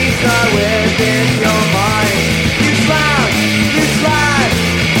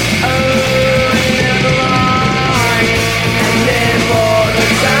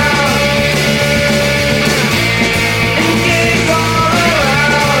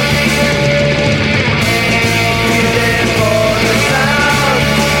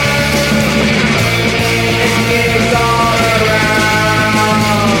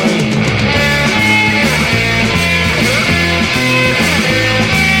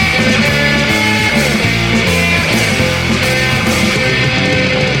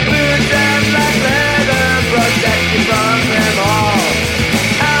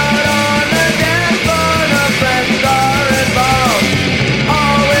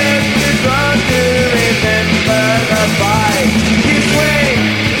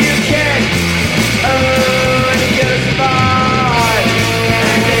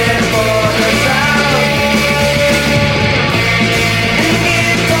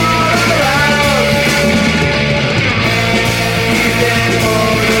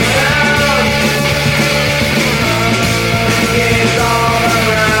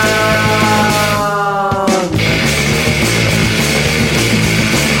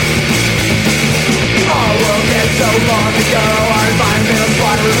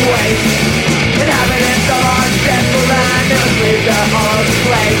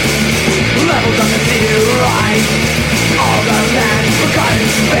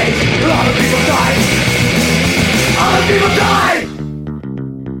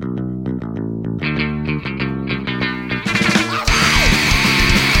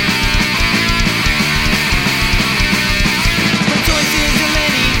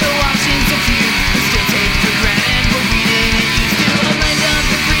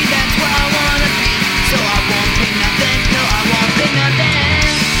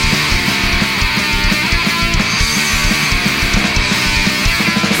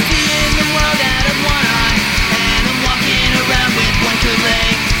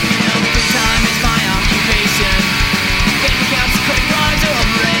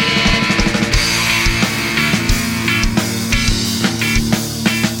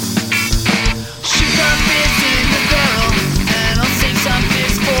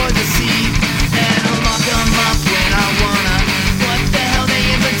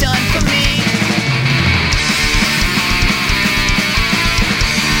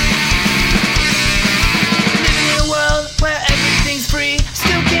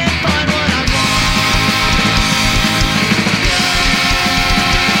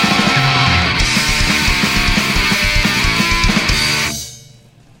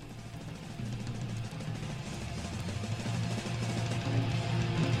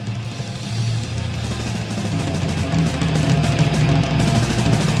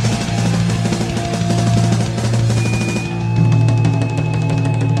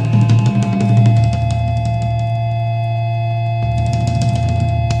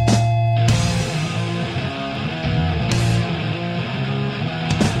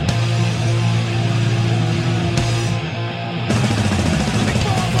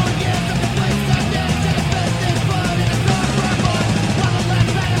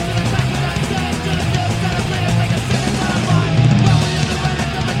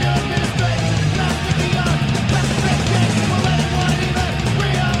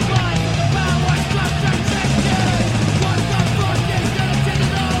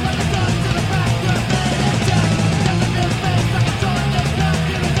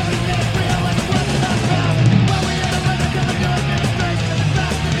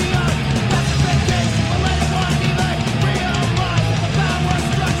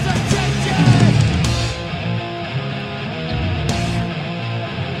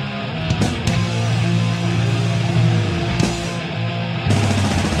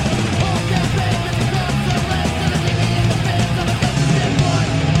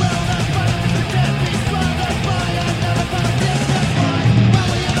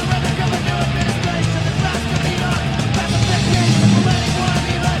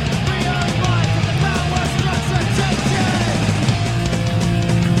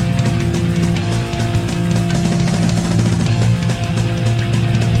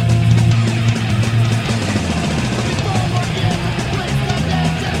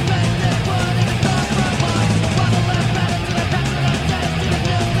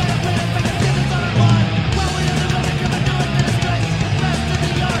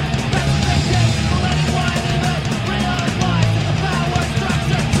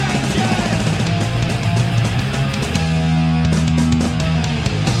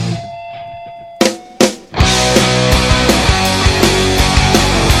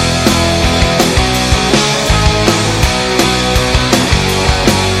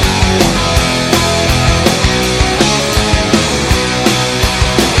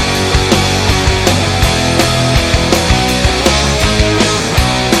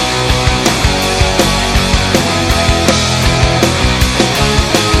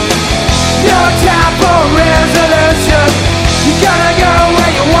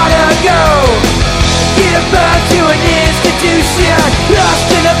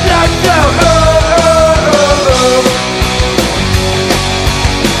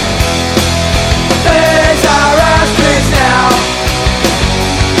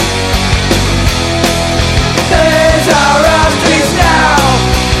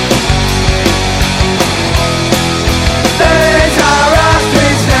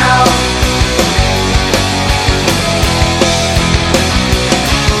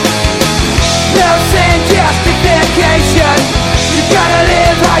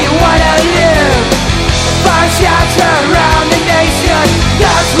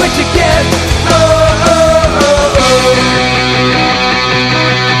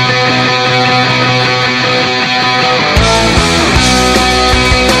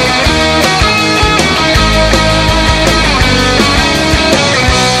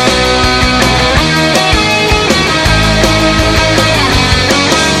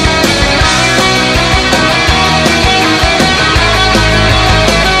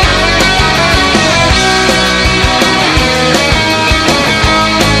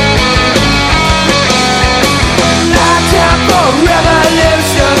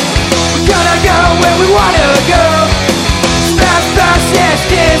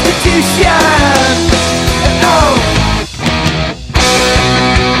institution. Oh.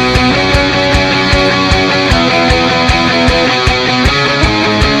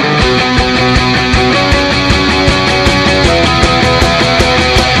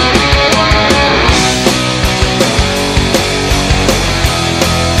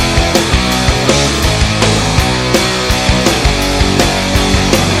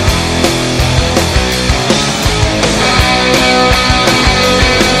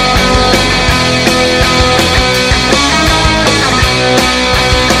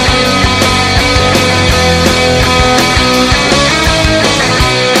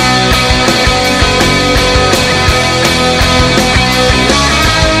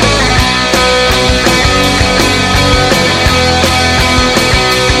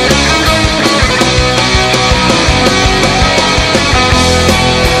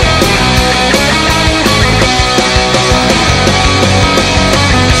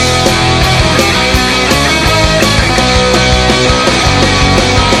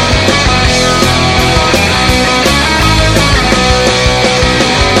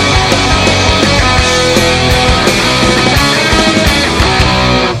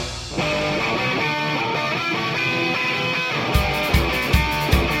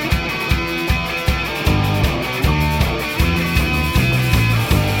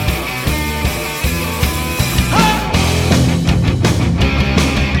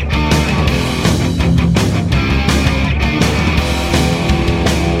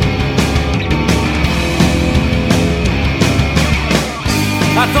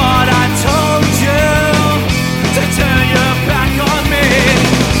 I thought I told you to turn your back on me.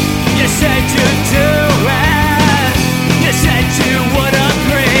 You said you'd do it. You said you would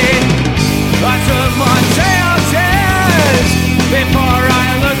agree. I took my chances before I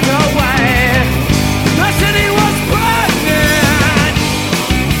looked away. The city was burning.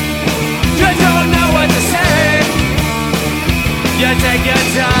 You don't know what to say. You take your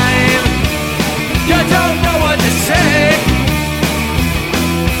time. You don't know what to say.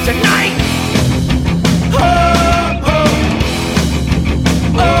 Tonight, oh, oh,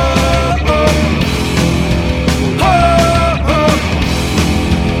 oh, oh, oh,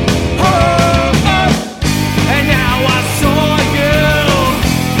 oh, oh. And now I saw you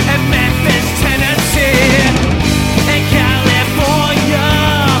in Memphis, Tennessee, in California,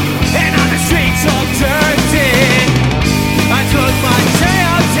 and on the streets all dirty. I took my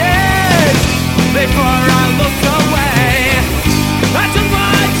chances before I looked away. I took my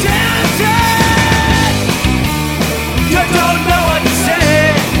chances. You don't know what to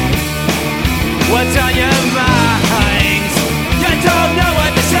say. What's on your mind? You don't know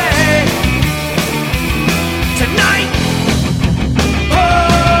what to say. Tonight. Oh,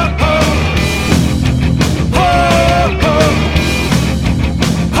 oh, oh, oh,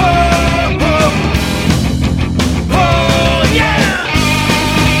 oh, oh, oh, yeah.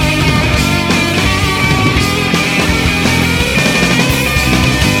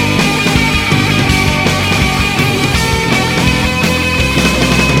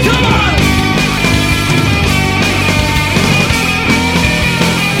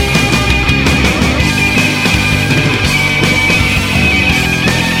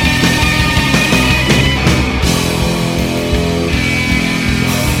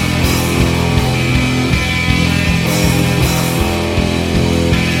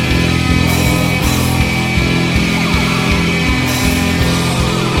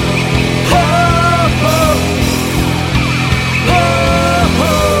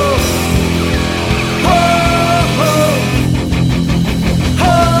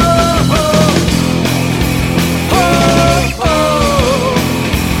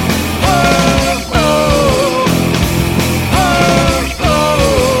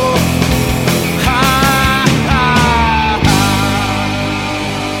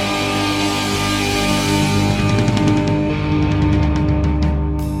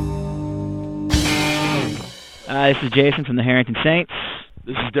 This is Jason from the Harrington Saints.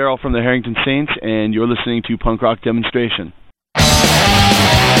 This is Daryl from the Harrington Saints, and you're listening to Punk Rock Demonstration. I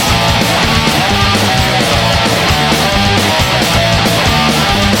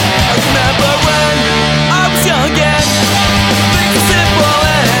remember when I was young again. Things were simple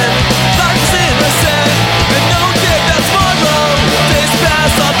and life was innocent. And no one cared about tomorrow. Days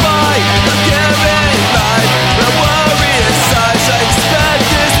pass on by, not caring life. No worry inside, I expect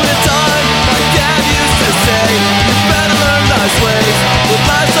this with time. My dad used to say, you better learn life's ways. But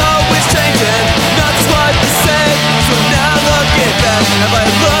life's always changing, nothing's quite the same. So now looking back, have I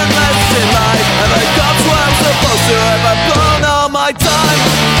learned life's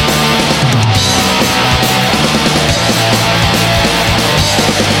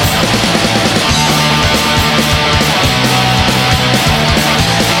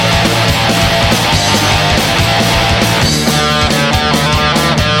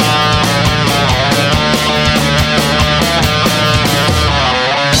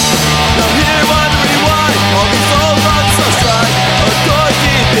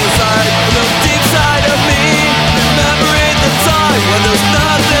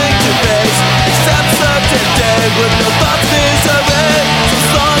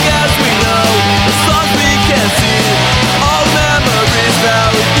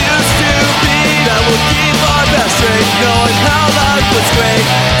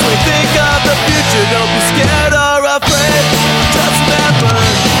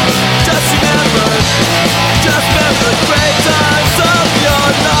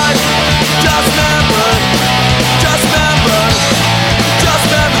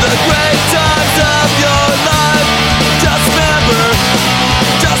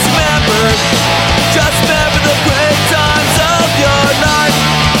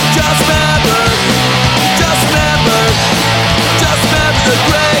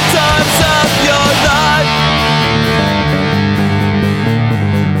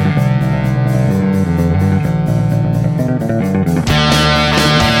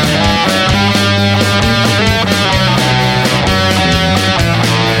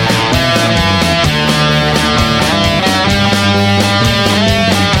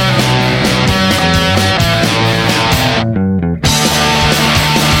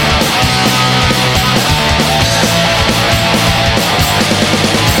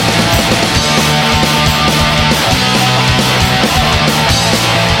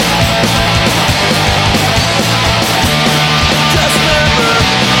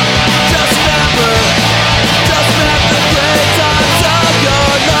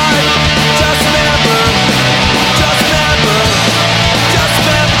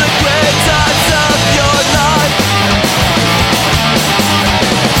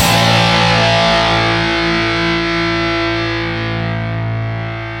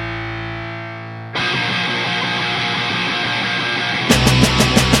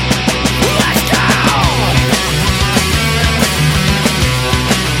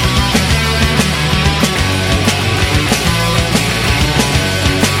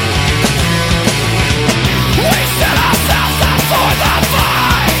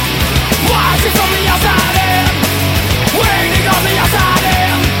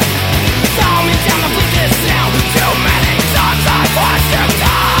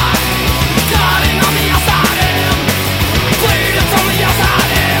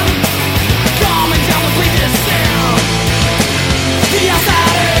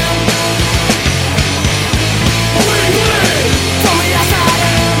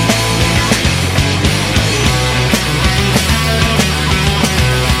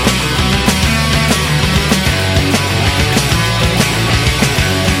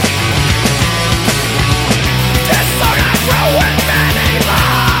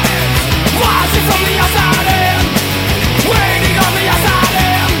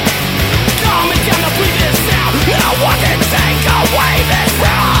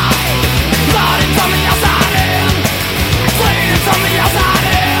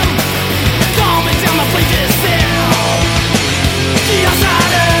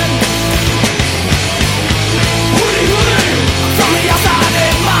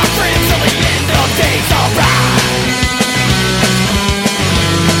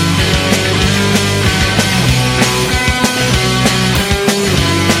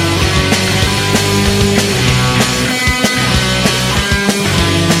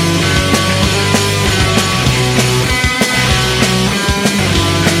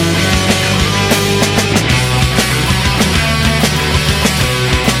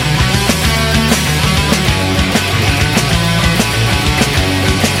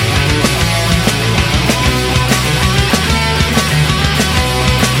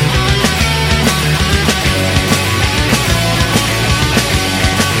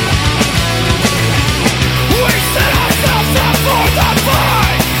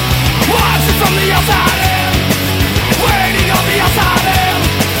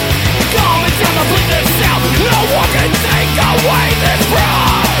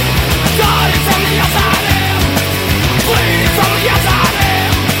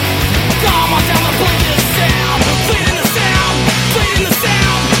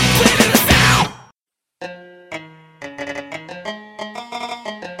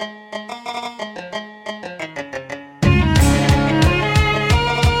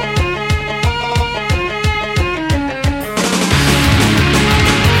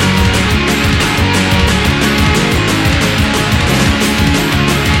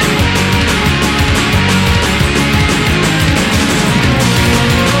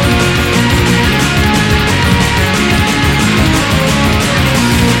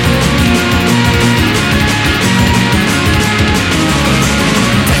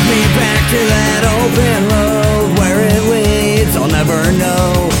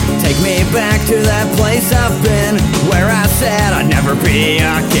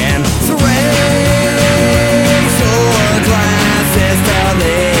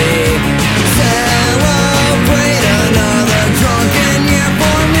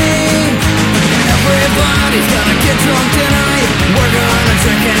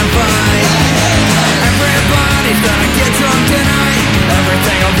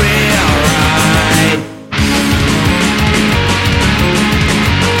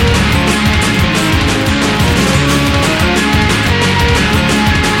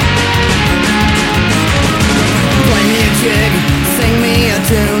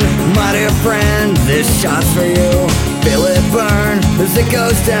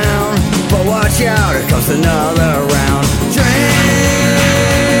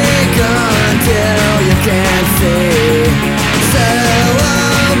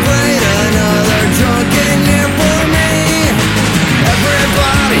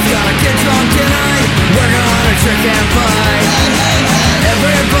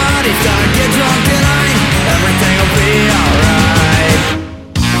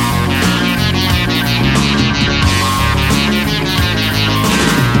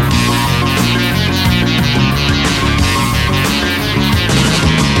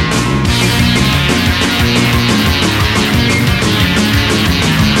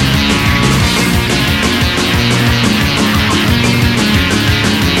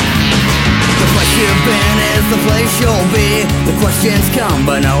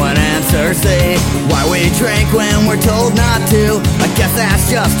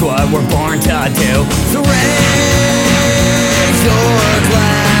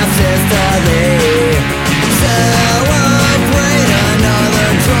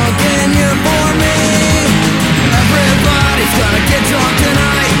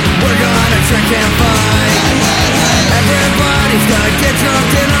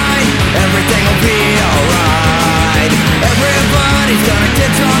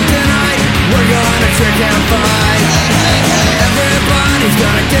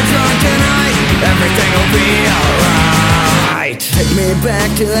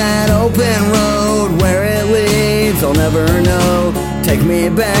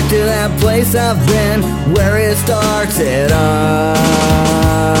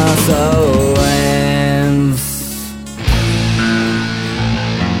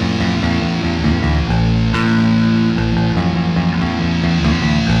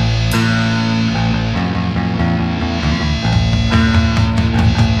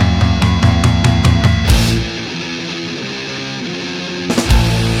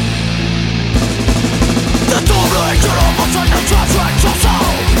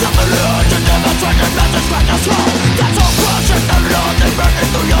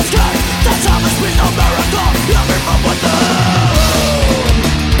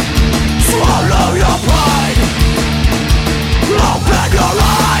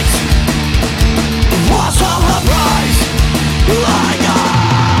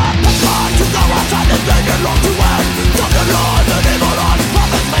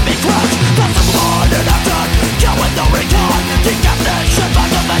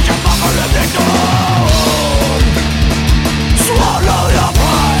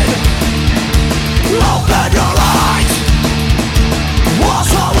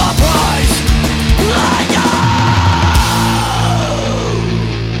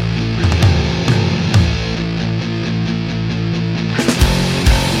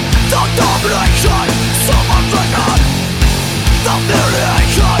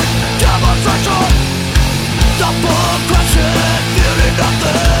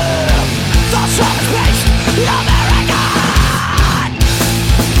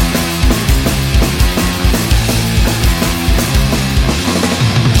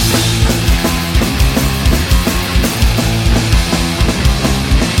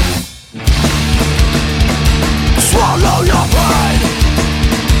Swallow your pride.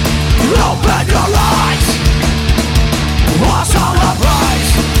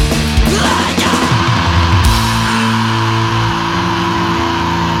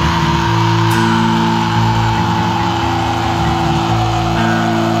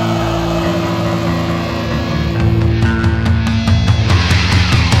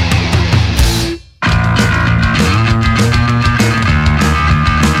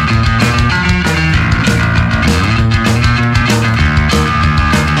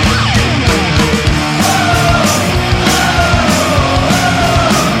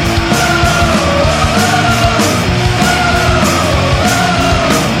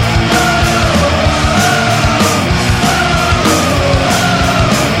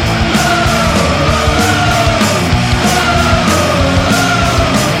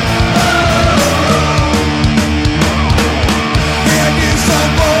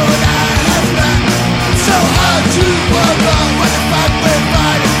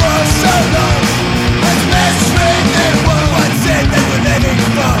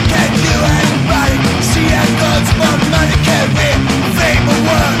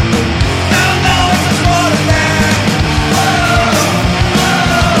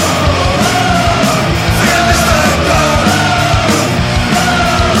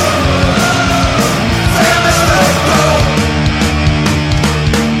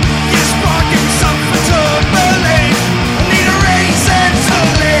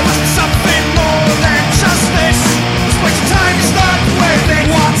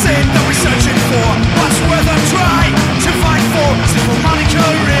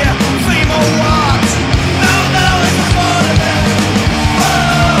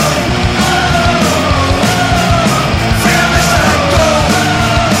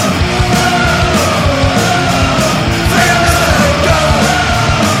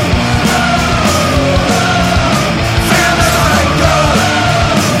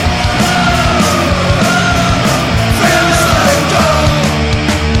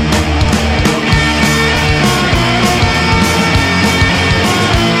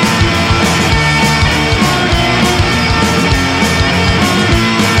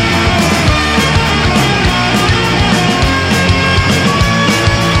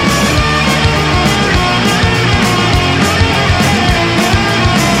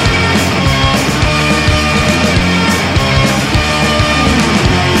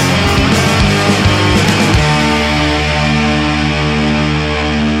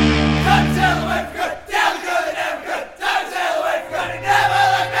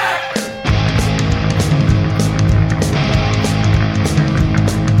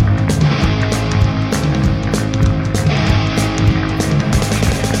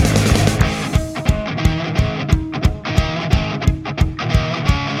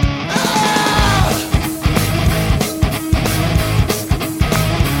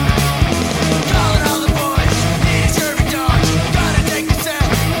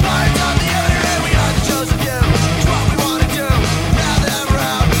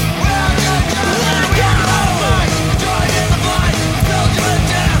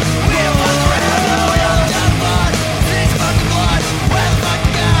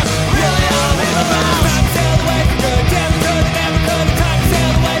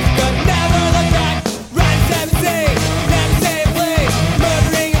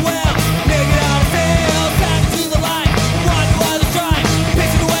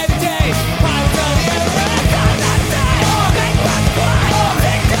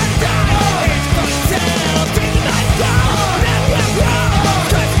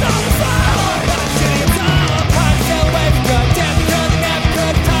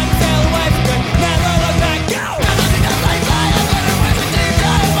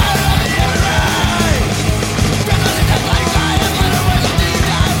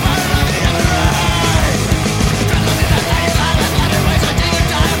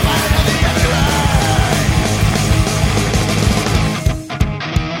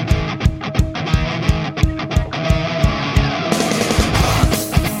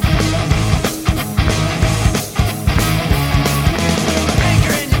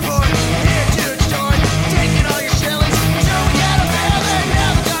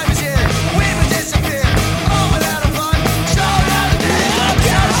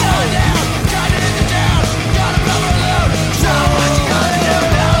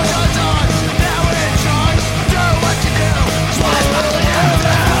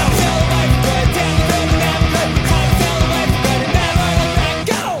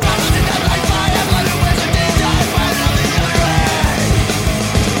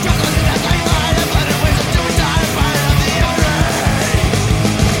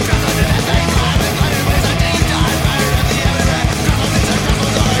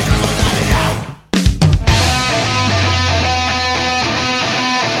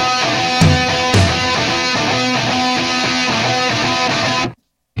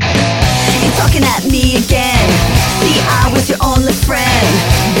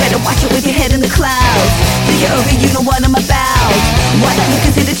 you're over, you know what I'm about. Why don't you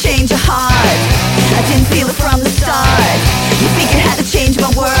consider change your heart? I didn't feel it from the start. You figured how to change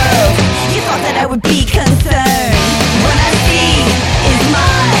my world. You thought that I would be concerned. What I see is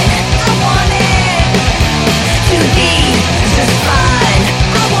mine. I want it to be just fine.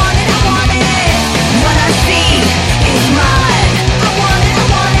 I want it, I want it. What I see is mine. I want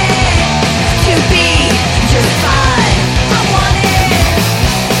it to be just fine. I want it.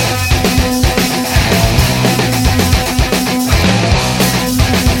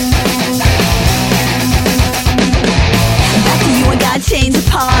 Back to you, I gotta change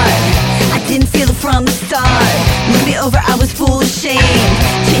apart. I didn't feel it from the start. Move me over, I was full of shame.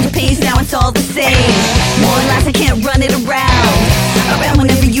 Change the pace, now it's all the same. More or less, I can't run it around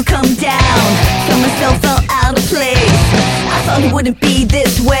whenever you come down. Felt myself fell out of place. I thought it wouldn't be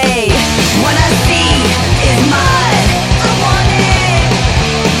this way. What I see is mine. I want it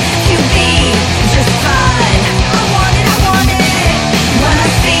to be just fine. I want it, I want it. What I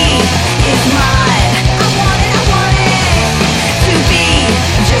see is mine. I want it to be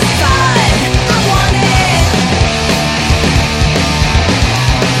just fine. I want it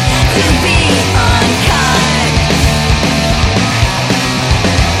to be unkind.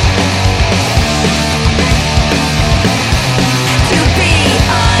 To be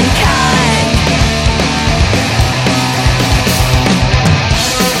unkind.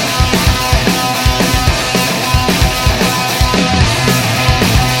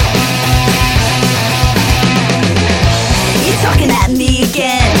 You're talking at me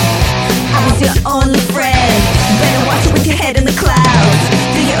again. I was your only friend. Better watch it with your head in the clouds.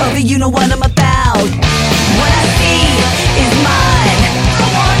 Till you're over, you know what I'm about. What I see is mine. I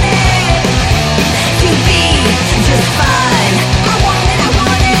want it to be just fine. I want it, I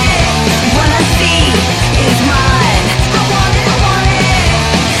want it. What I see is mine. I want it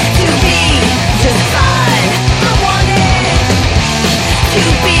to be just fine. I want it to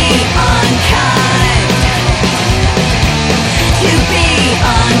be unkind. To be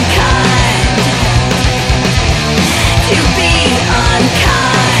unkind. To be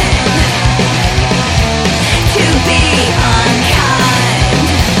unkind. To be unkind.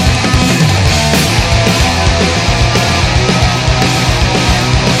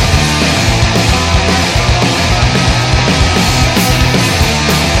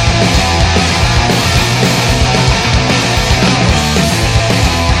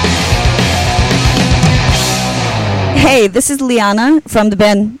 Hey, this is Liana from the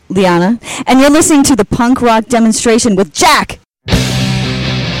band Liana, and you're listening to the Punk Rock Demonstration with Jack.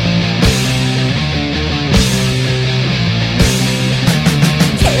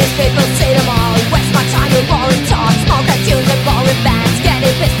 Today's people say them all. Waste my time with boring talk. Smoke and tunes and boring bands.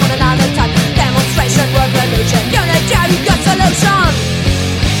 Getting pissed for another time. Demonstration, revolution. Unitary, got solution.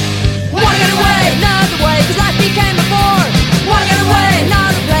 Wanna get away, another way, cause life became a bore. Wanna get away,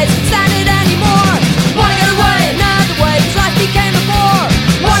 another place, can't stand it anymore. Wanna get away, another way, cause life became a bore.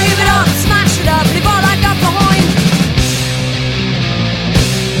 Wanna give it up, smash it up, leave all I got behind.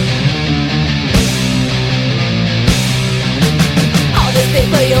 All these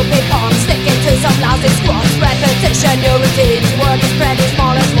people you pick on, sticking to some lousy squats. Repetition, new routines, word is spreading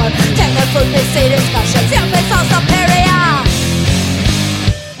small as one. Take the food, PC discussions, your face all superior.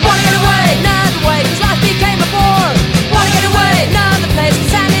 Wanna get away, another way, cause life became a bore. Wanna get away, another place, can't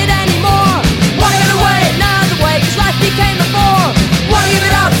stand it anymore. Wanna get away, another way, cause life became a bore. Wanna give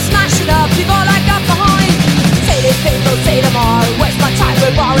it up, smash it up, leave all I got behind. Say these people, say them all. Waste my time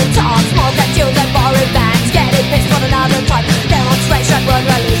with boring talk. Smoke and tunes and boring bands. Getting pissed for another time. Demonstration,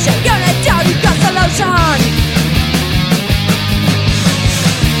 revolution. Unitary, got solution.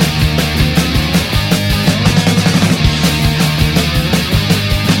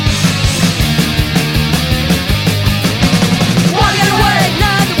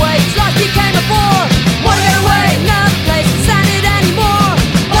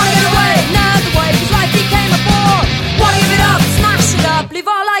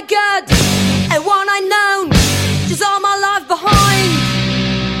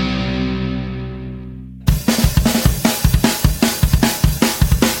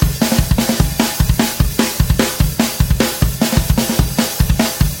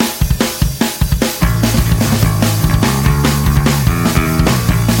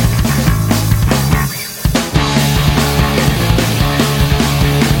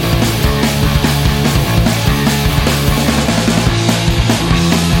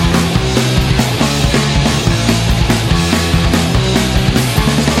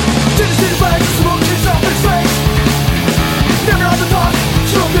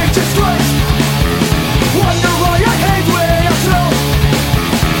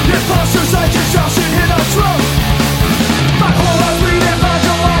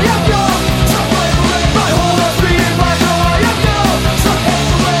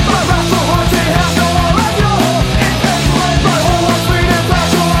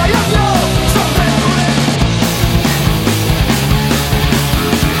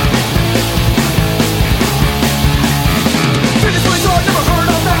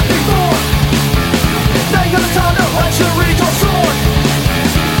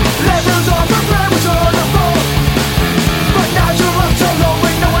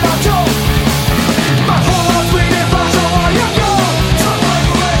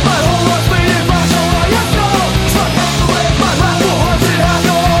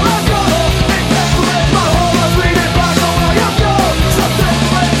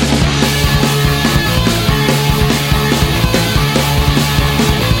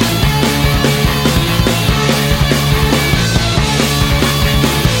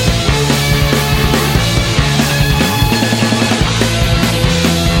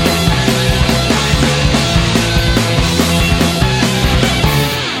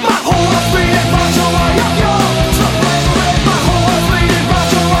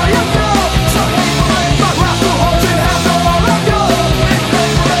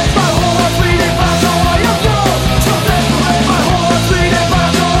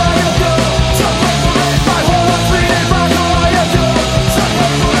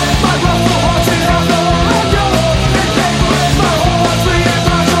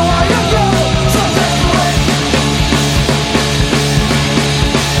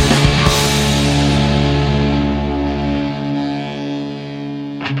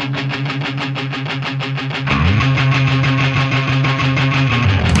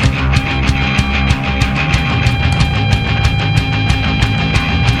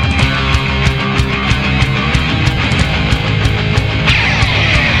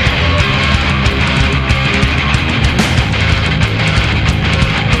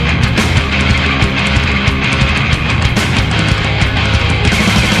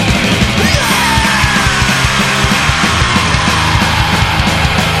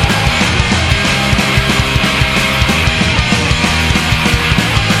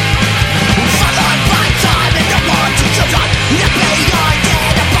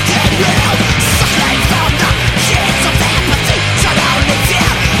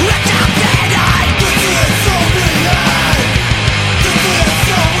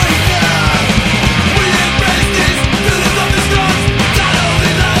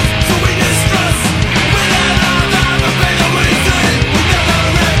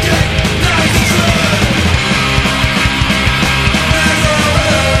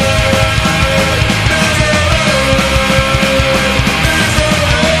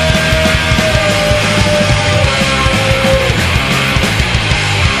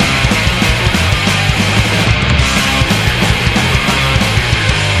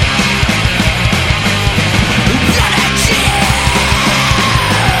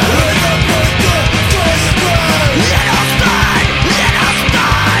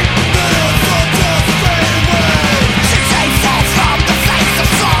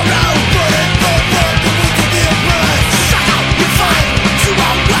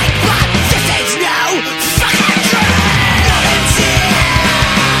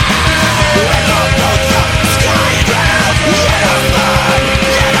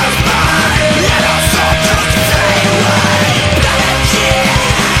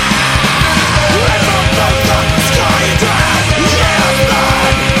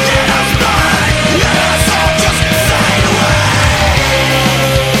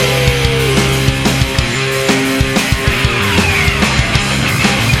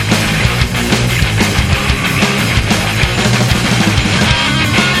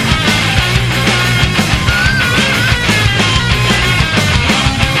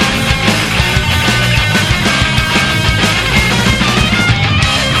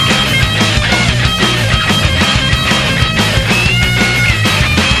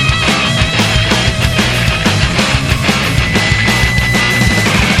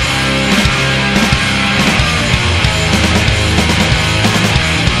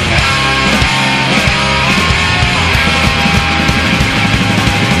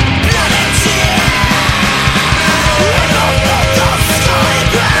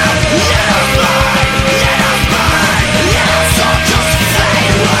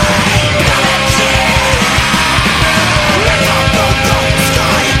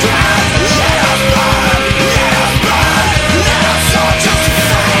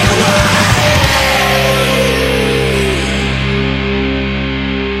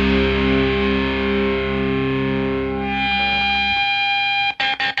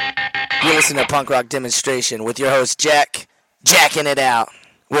 listen to Punk Rock Demonstration with your host Jack, jacking it out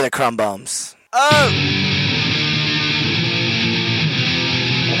with the Crumb Bums. Oh!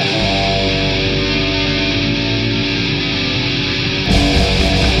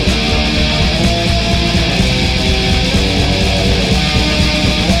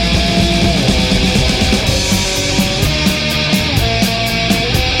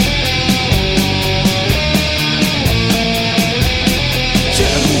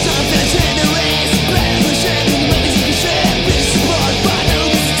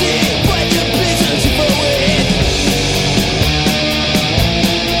 For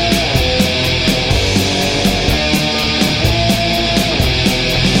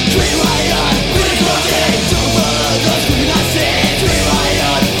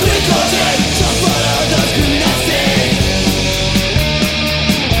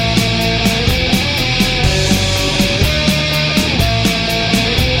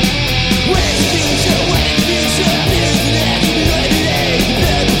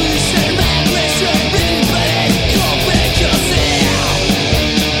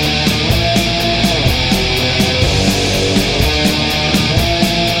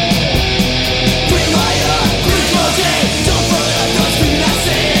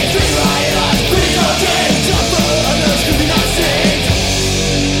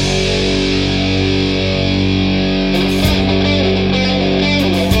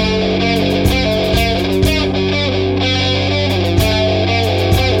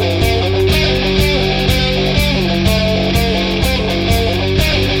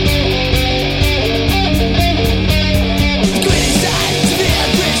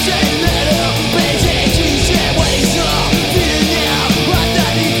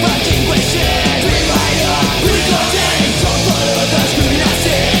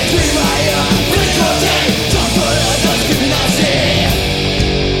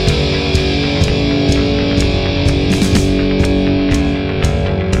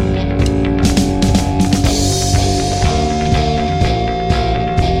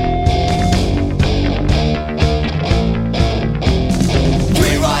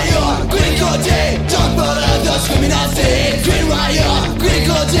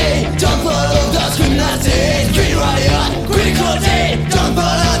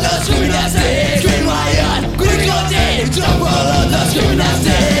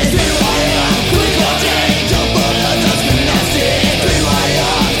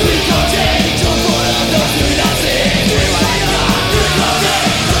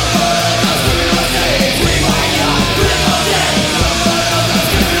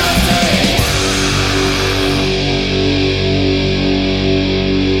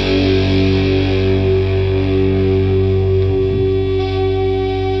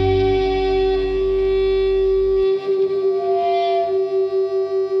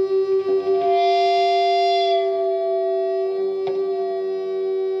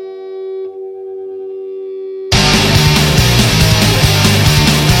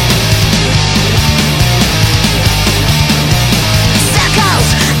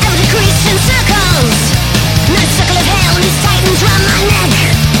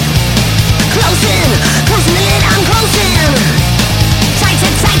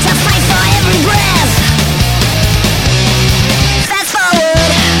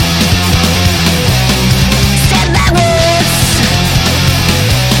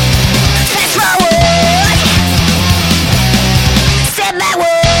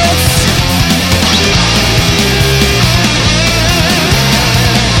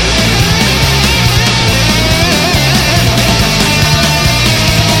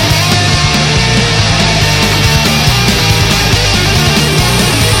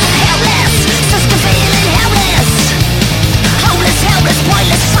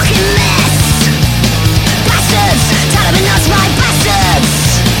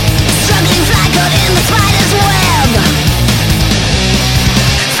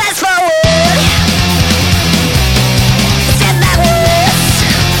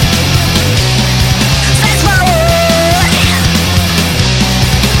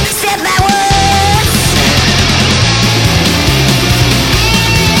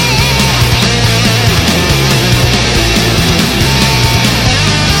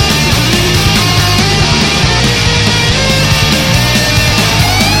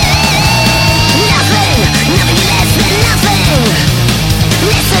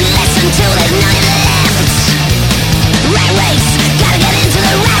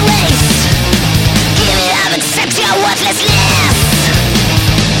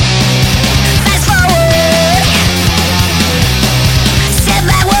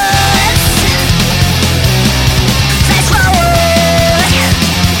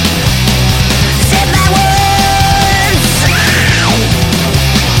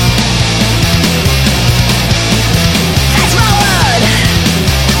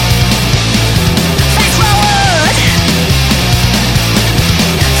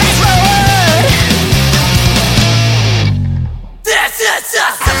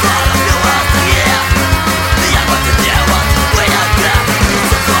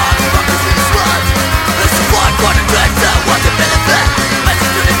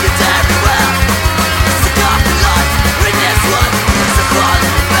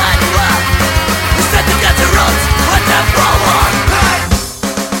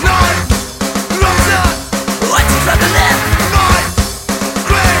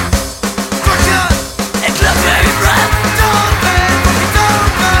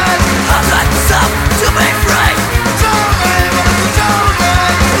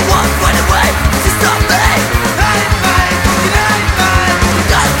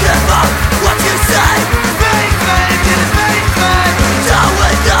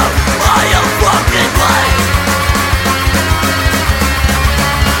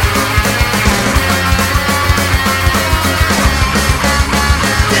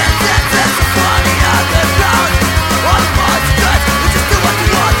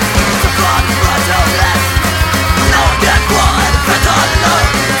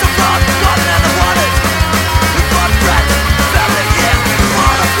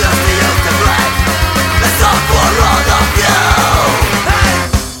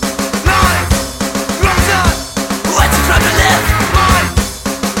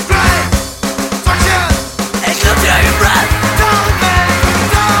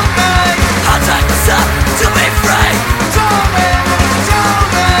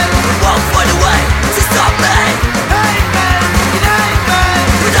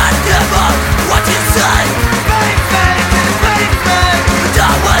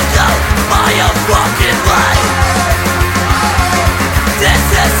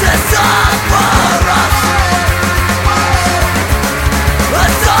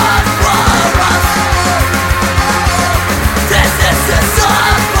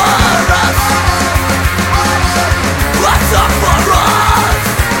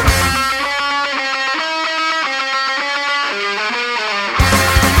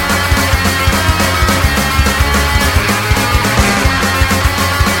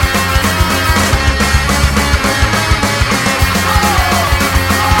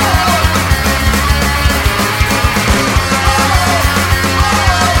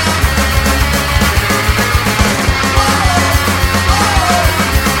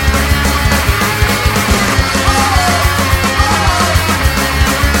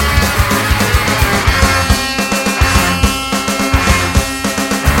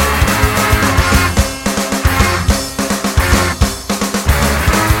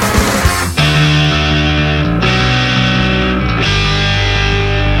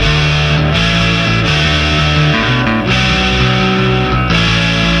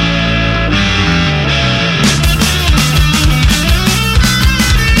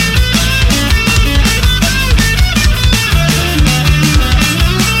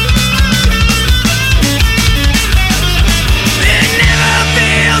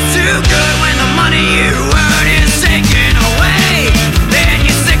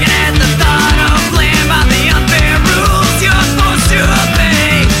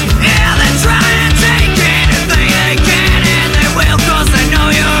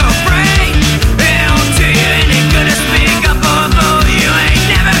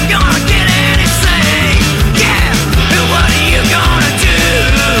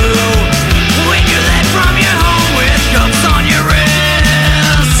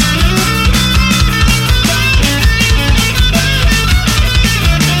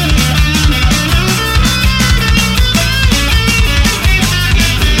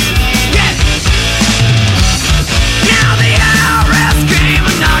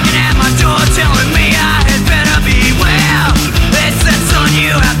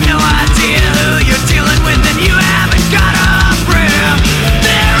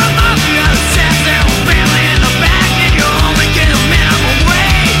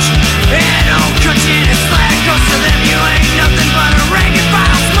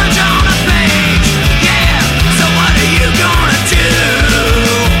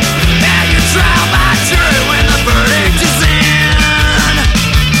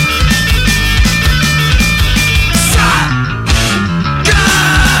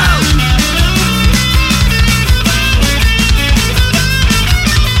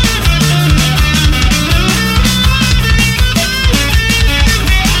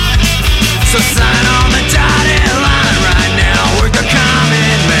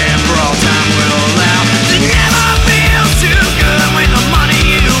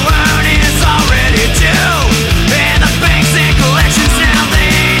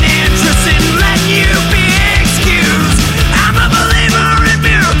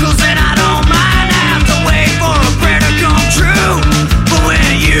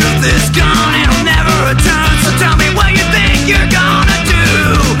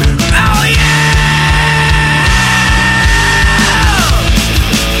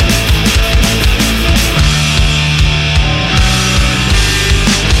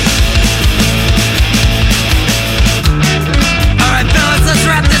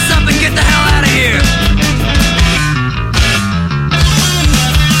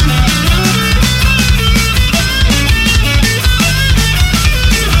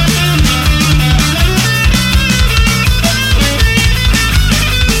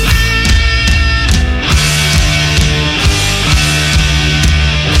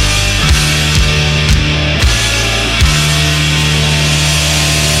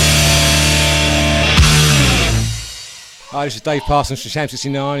Hi, this is Dave Parsons from Sham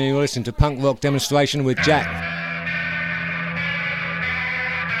 69 and you're listening to Punk Rock Demonstration with Jack.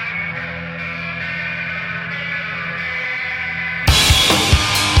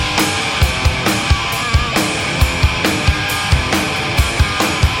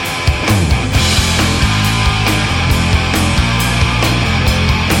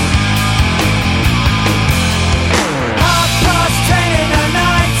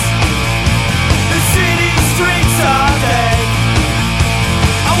 Streets all day.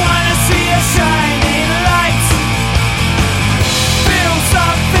 I wanna see a shining light.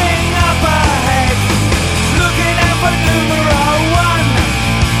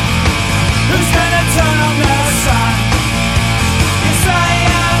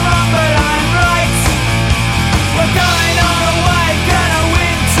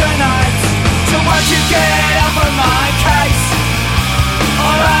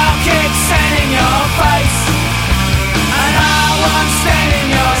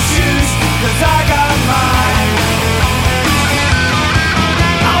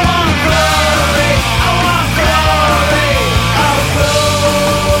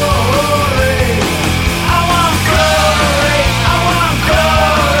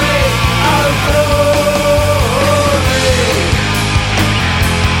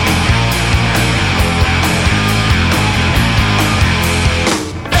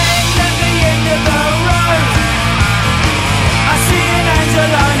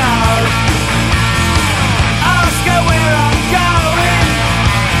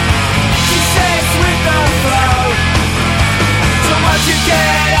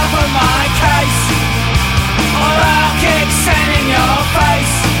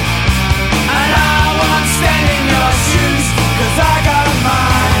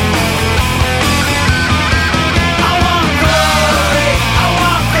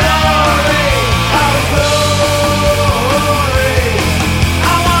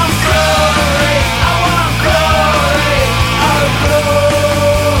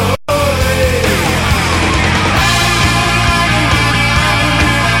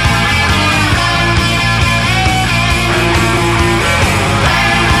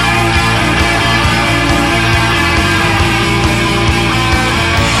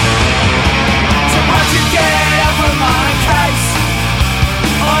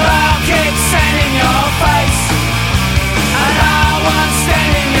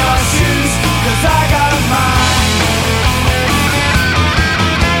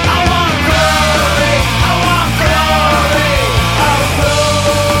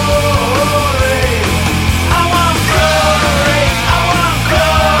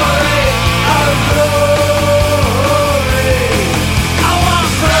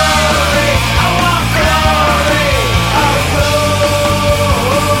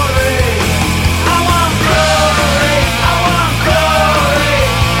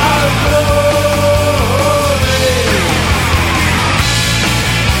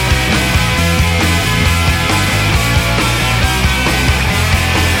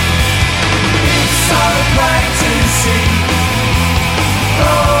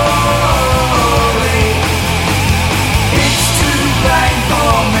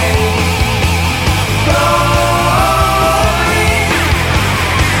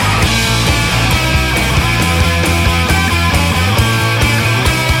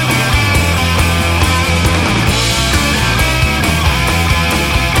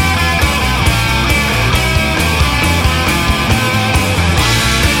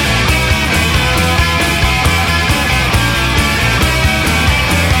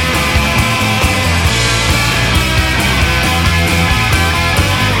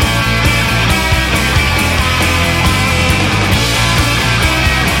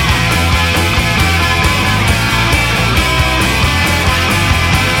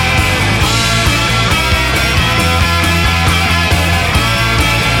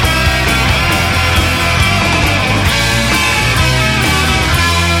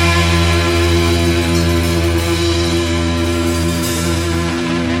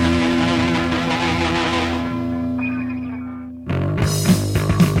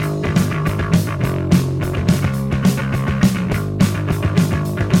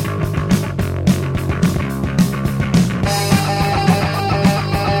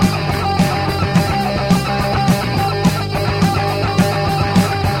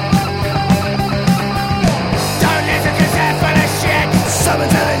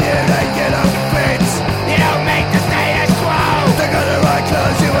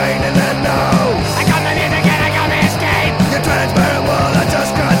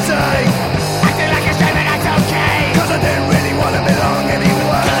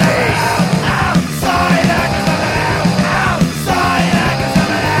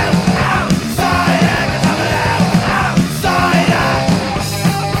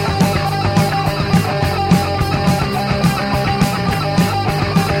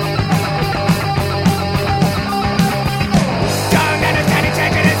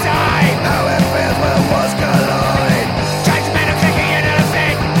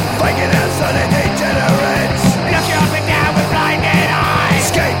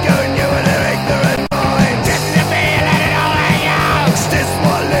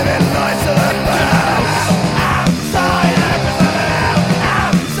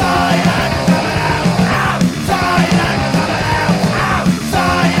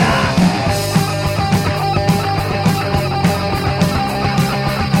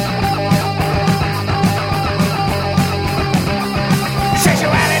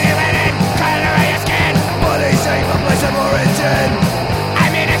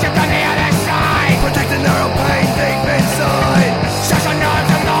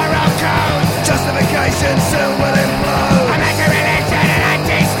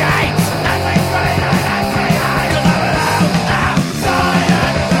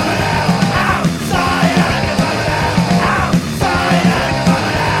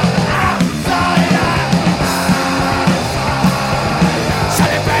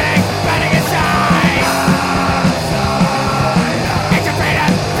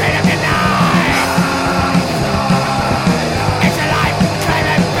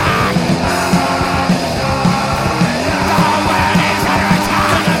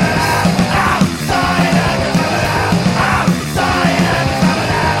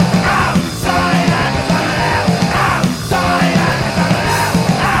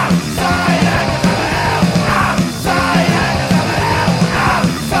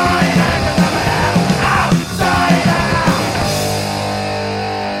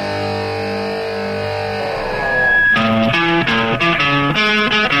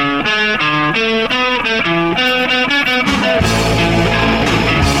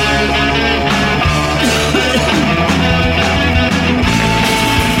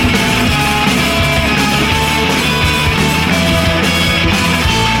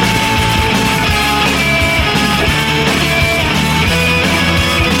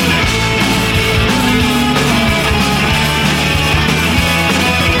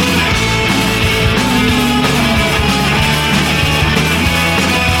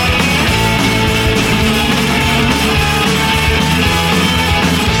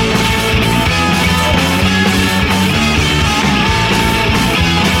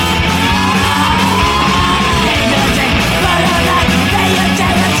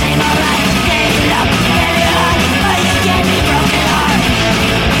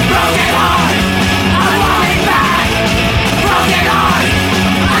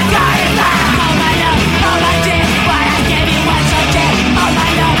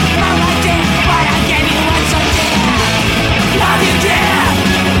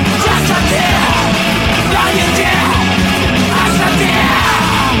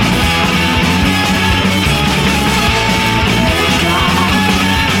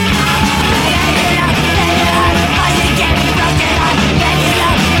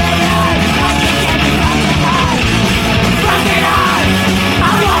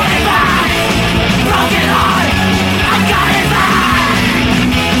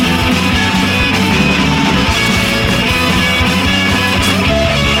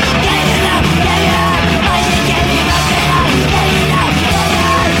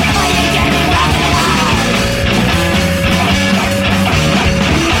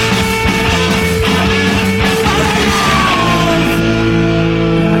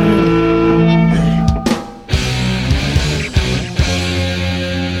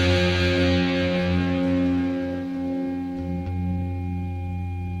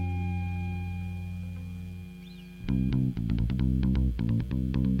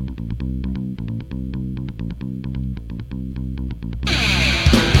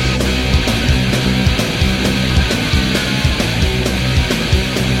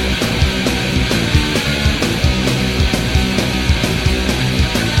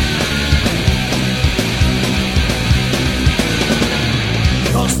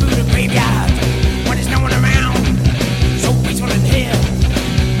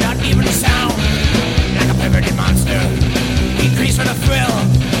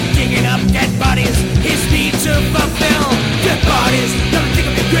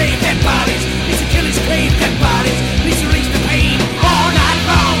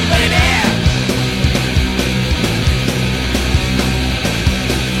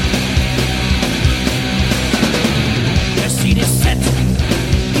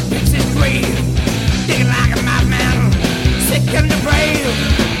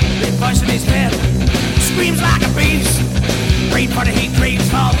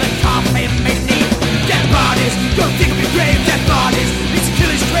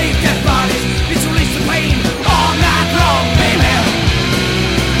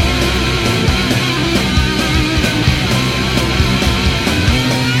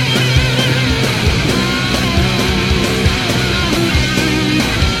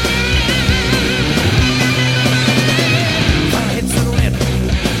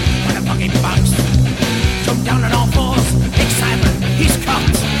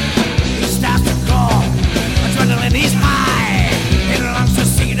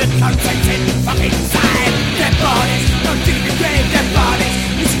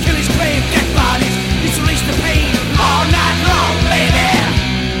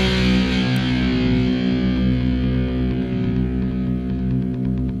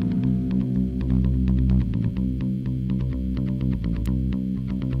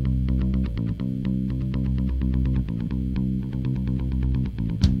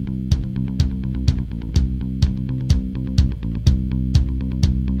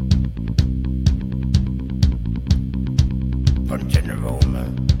 runs in the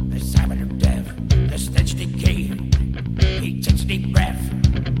room, the silence of death, the stench decay. He takes a deep breath,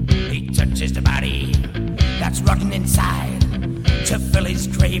 he touches the body that's rotten inside to fill his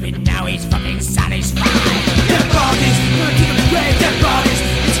craving. Now he's fucking satisfied. Dead bodies, gonna keep him in the grave. Dead bodies,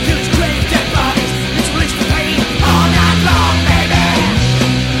 let's kill his grave. Dead bodies, let's release the pain all night long, baby.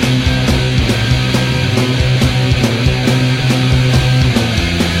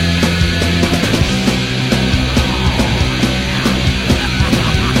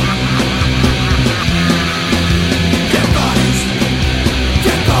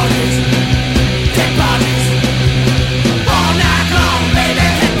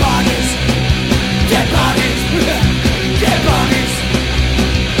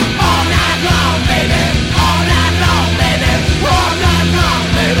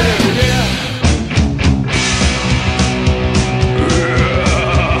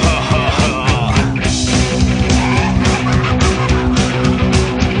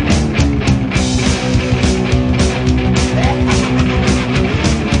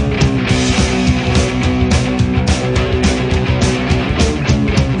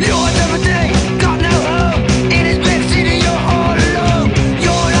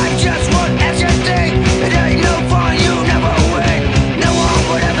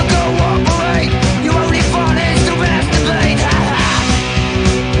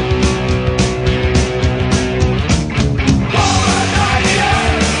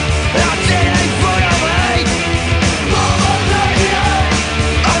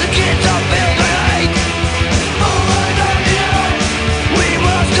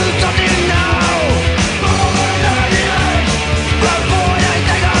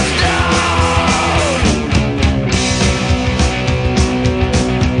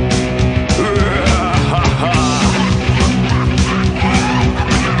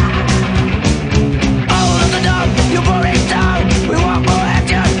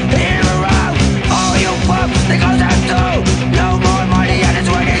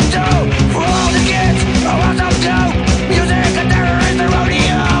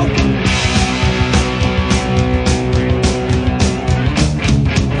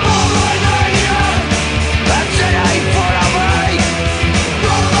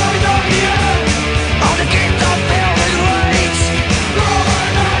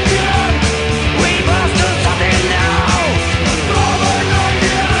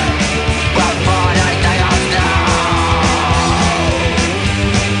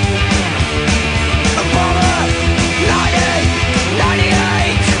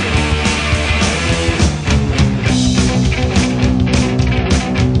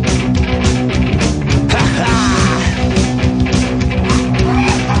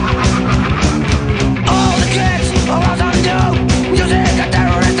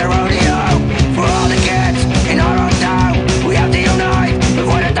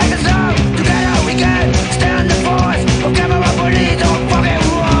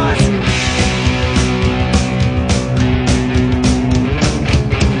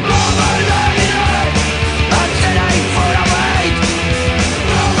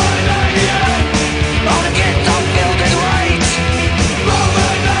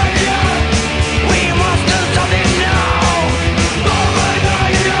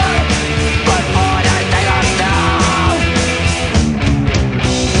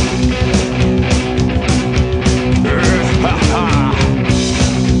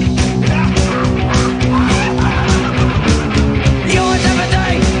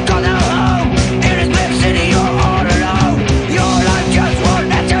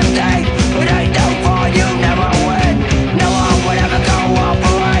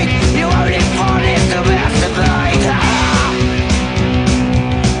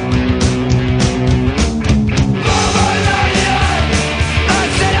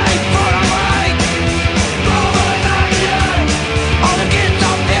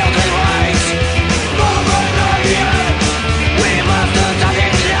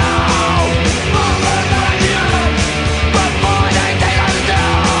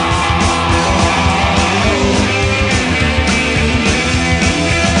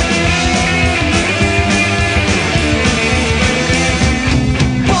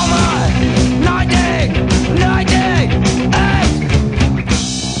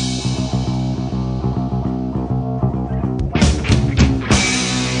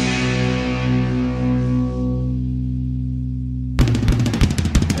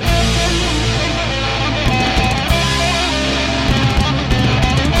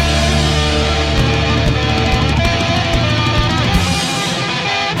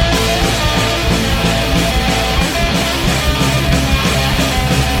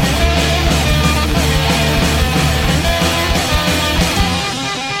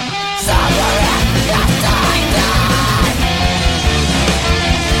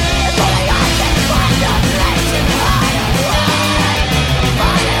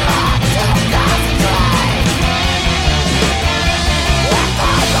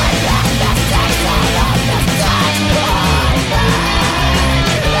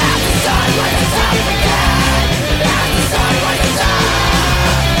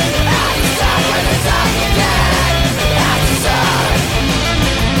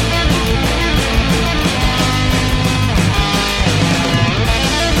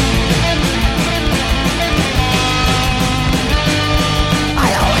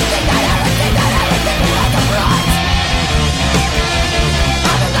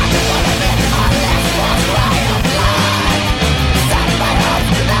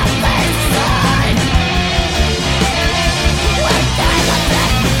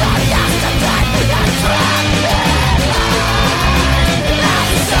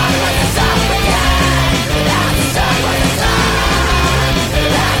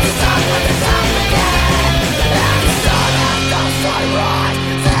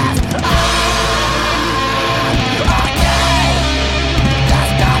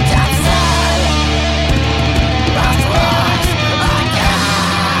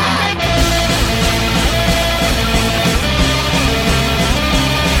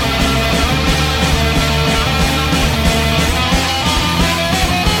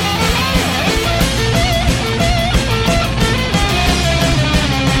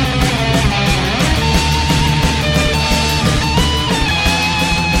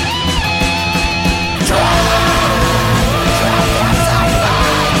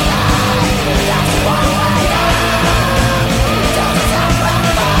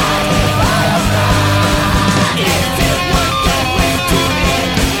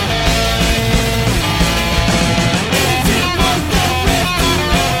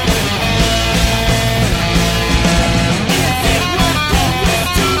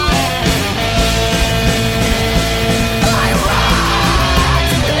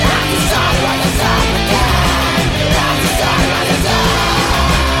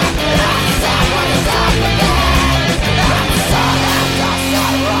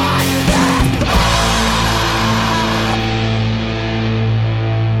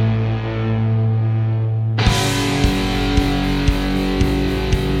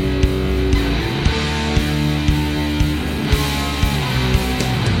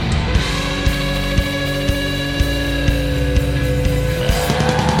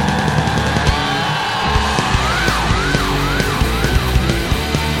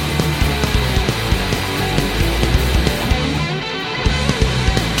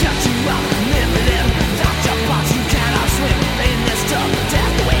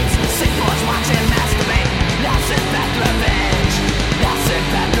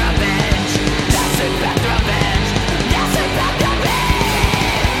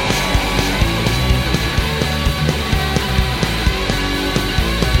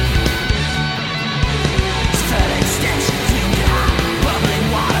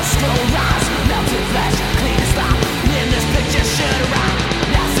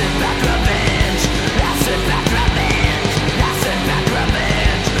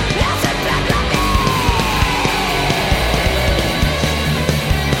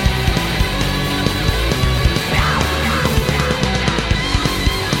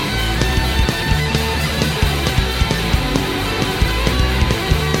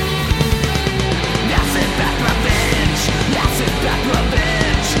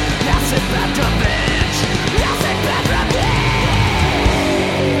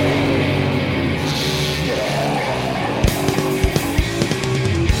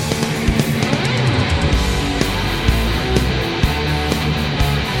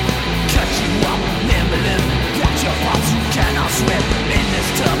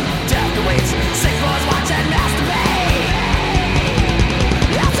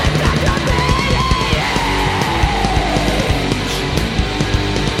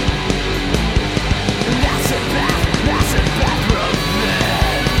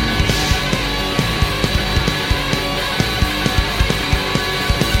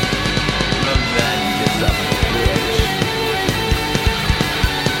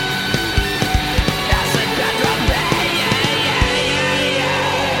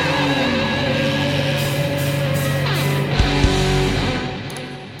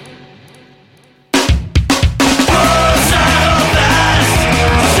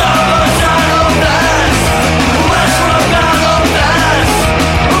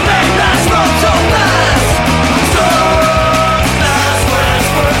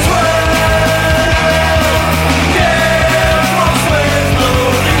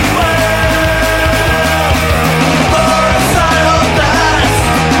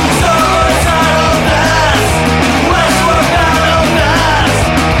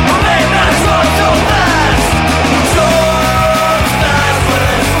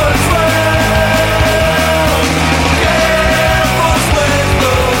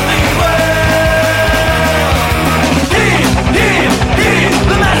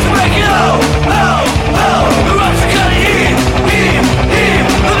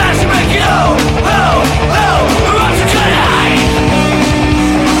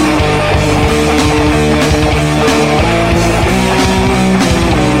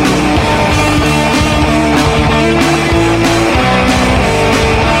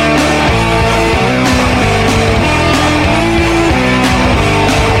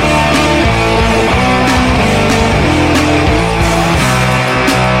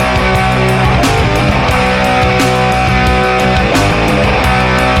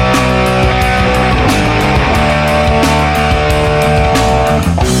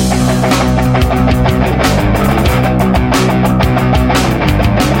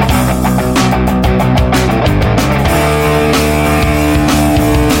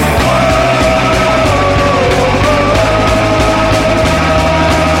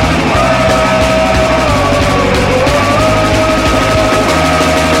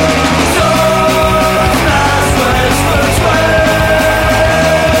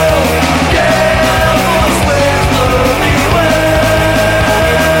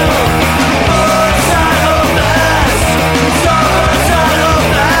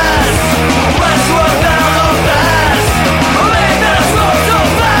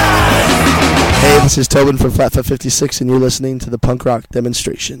 This is Tobin from Flatfoot 56, and you're listening to the Punk Rock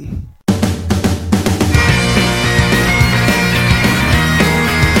Demonstration.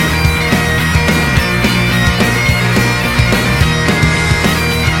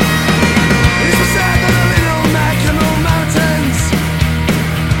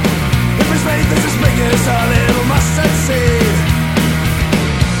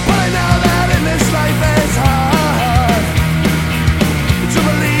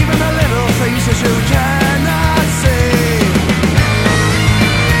 You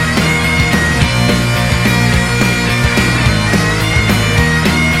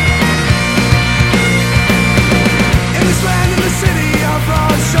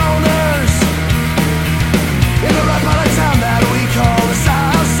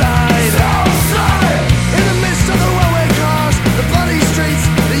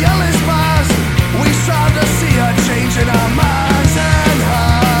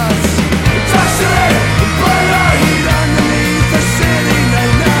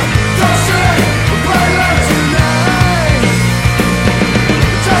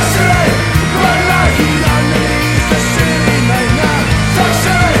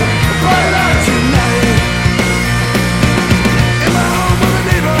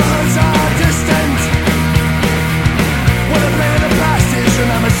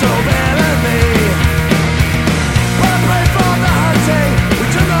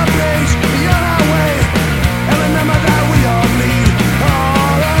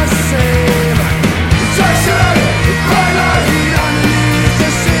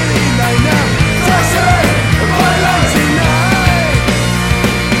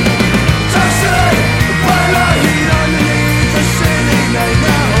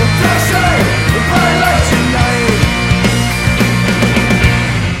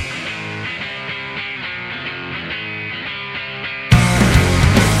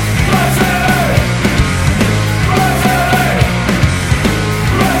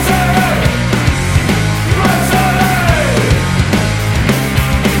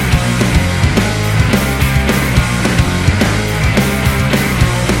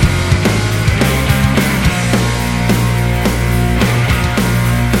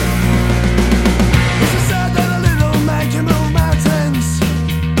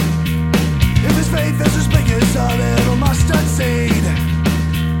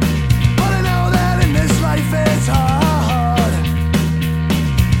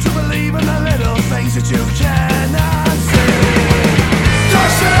cannot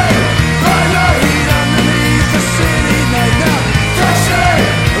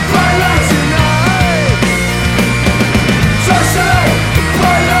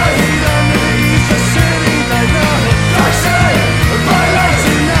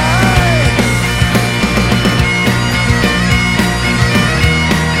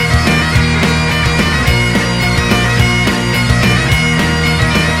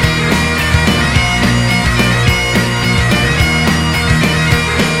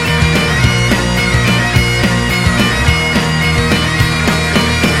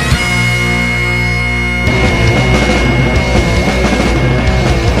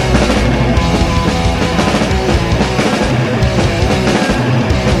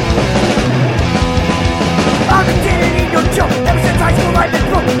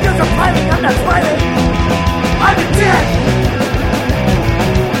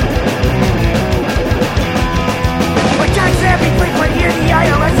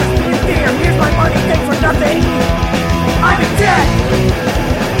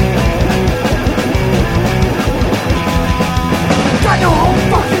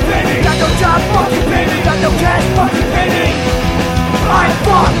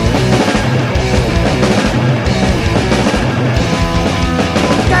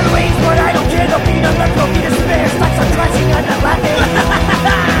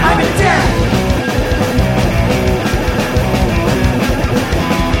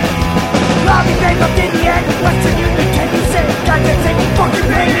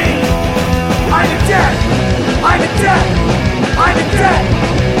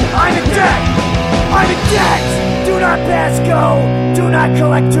not pass go. Do not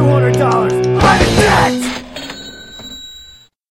collect $200.